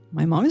said,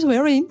 my mom is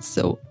wearing,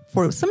 so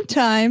for some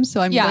time. So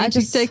I'm Yeah, going to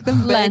just take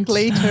them lent. back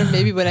later,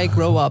 maybe when I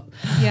grow up.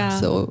 Yeah.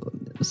 So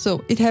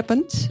it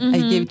happened. I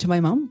gave it to my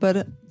mom,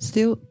 but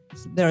still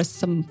there are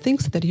some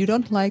things that you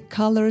don't like,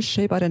 color,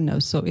 shape, I don't know.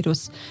 So it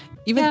was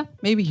even Yeah.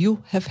 maybe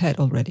you have had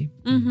already.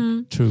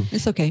 True.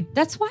 It's okay.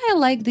 That's why I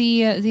like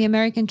the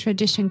American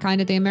tradition, kind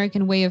of the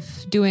American way of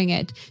doing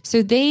it.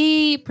 So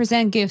they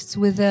present gifts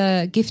with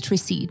a gift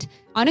receipt.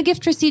 On a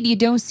gift receipt, you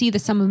don't see the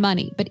sum of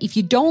money, but if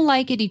you don't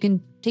like it, you can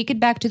take it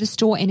back to the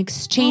store and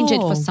exchange it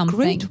for something.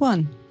 Great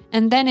one.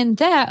 And then in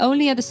there,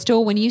 only at the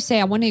store, when you say,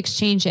 I want to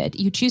exchange it,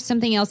 you choose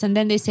something else. And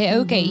then they say,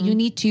 okay, you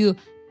need to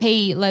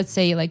pay, let's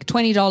say like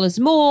 $20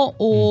 more,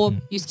 or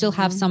you still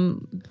have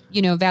some,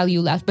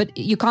 value left, but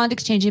you can't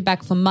exchange it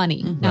back for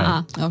money.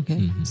 Nuh-uh.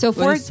 Okay. So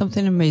But for it's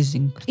something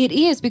amazing. it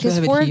is because,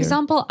 have it for here.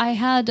 example, I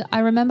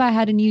remember I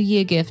had a New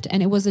Year gift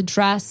and it was a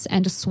dress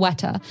and a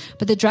sweater,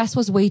 but the dress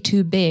was way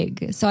too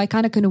big. So I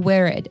kind of couldn't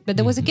wear it. But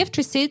there was a gift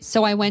receipt.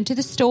 So I went to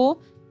the store,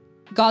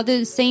 got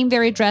the same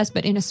very dress,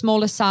 but in a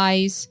smaller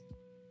size.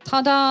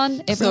 Ta-da!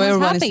 So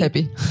everyone is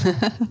happy.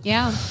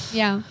 Yeah,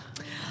 yeah.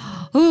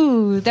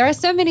 Ooh, there are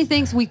so many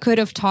things we could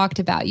have talked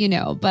about,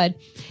 but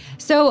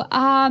so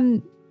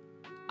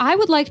I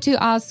would like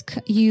to ask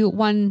you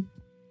one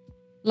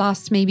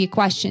last maybe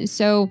question.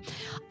 So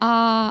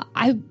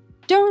I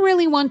don't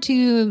really want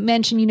to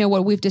mention,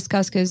 what we've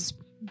discussed because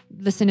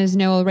listeners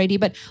know already,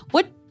 but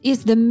what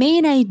is the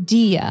main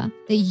idea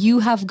that you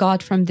have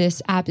got from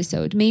this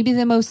episode? Maybe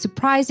the most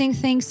surprising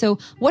thing. So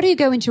what are you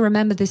going to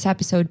remember this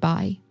episode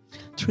by?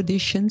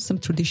 Some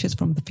traditions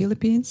from the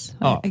Philippines.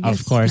 Oh, I guess.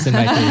 of course, in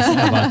my case,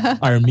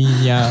 about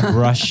Armenia,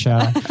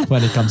 Russia,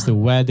 when it comes to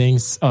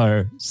weddings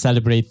or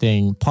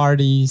celebrating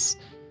parties,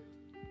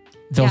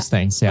 those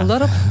things. Yeah.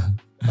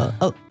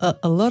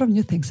 A lot of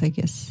new things, I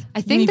guess.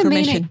 I think New the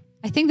main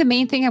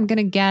information. thing I'm going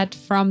to get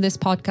from this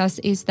podcast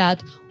is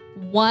that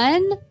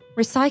one,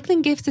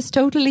 recycling gifts is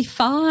totally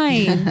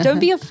fine. Don't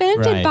be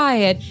offended Right. by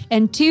it.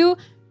 And two,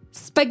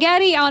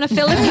 spaghetti on a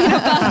Filipino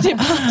birthday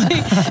party.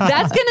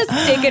 That's going to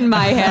stick in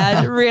my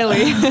head,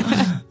 really.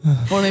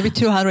 Or maybe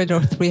 200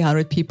 or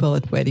 300 people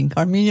at wedding,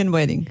 Armenian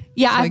wedding.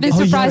 Yeah, So I I've been guess-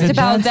 surprised the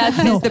about dance-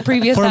 that since the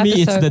previous For episode.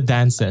 me, it's the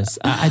dances.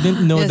 I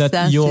didn't know Yes, that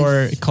dances.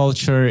 your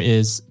culture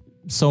is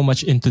so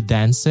much into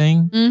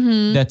dancing.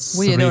 That's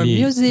We adore really,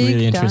 music,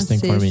 really interesting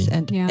dances, for me.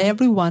 and Yeah.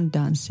 everyone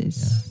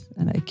dances.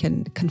 And I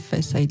can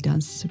confess I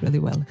dance really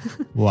well.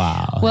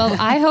 Wow. Well,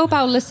 I hope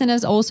our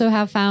listeners also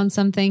have found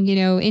something,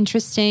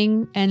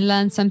 interesting and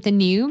learned something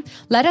new.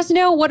 Let us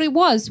know what it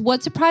was.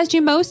 What surprised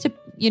you most,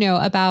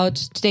 about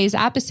today's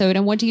episode?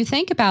 And what do you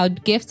think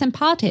about gifts and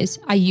parties?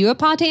 Are you a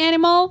party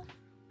animal?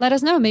 Let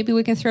us know. Maybe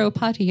we can throw a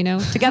party,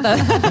 together.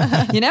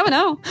 You never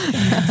know.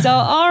 So,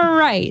 all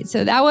right.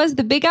 So that was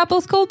the Big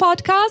Apple School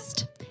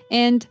podcast.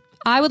 And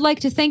I would like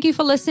to thank you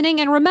for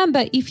listening. And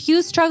remember, if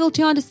you struggle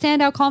to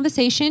understand our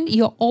conversation,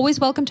 you're always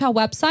welcome to our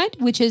website,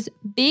 which is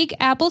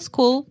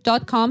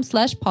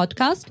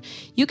bigappleschool.com/podcast.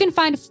 You can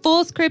find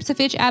full scripts of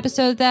each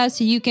episode there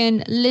so you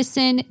can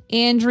listen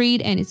and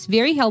read, and it's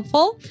very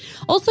helpful.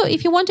 Also,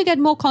 if you want to get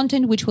more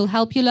content which will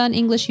help you learn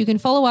English, you can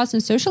follow us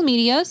on social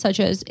media, such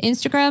as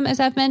Instagram, as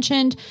I've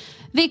mentioned,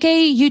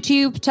 VK,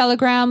 YouTube,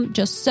 Telegram.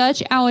 Just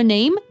search our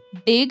name,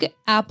 Big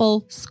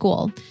Apple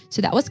School.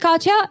 So that was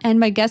Katya, and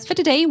my guests for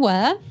today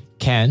were...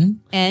 Ken?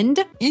 And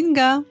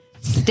Inga.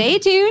 stay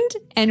tuned,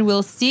 and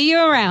we'll see you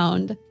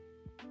around.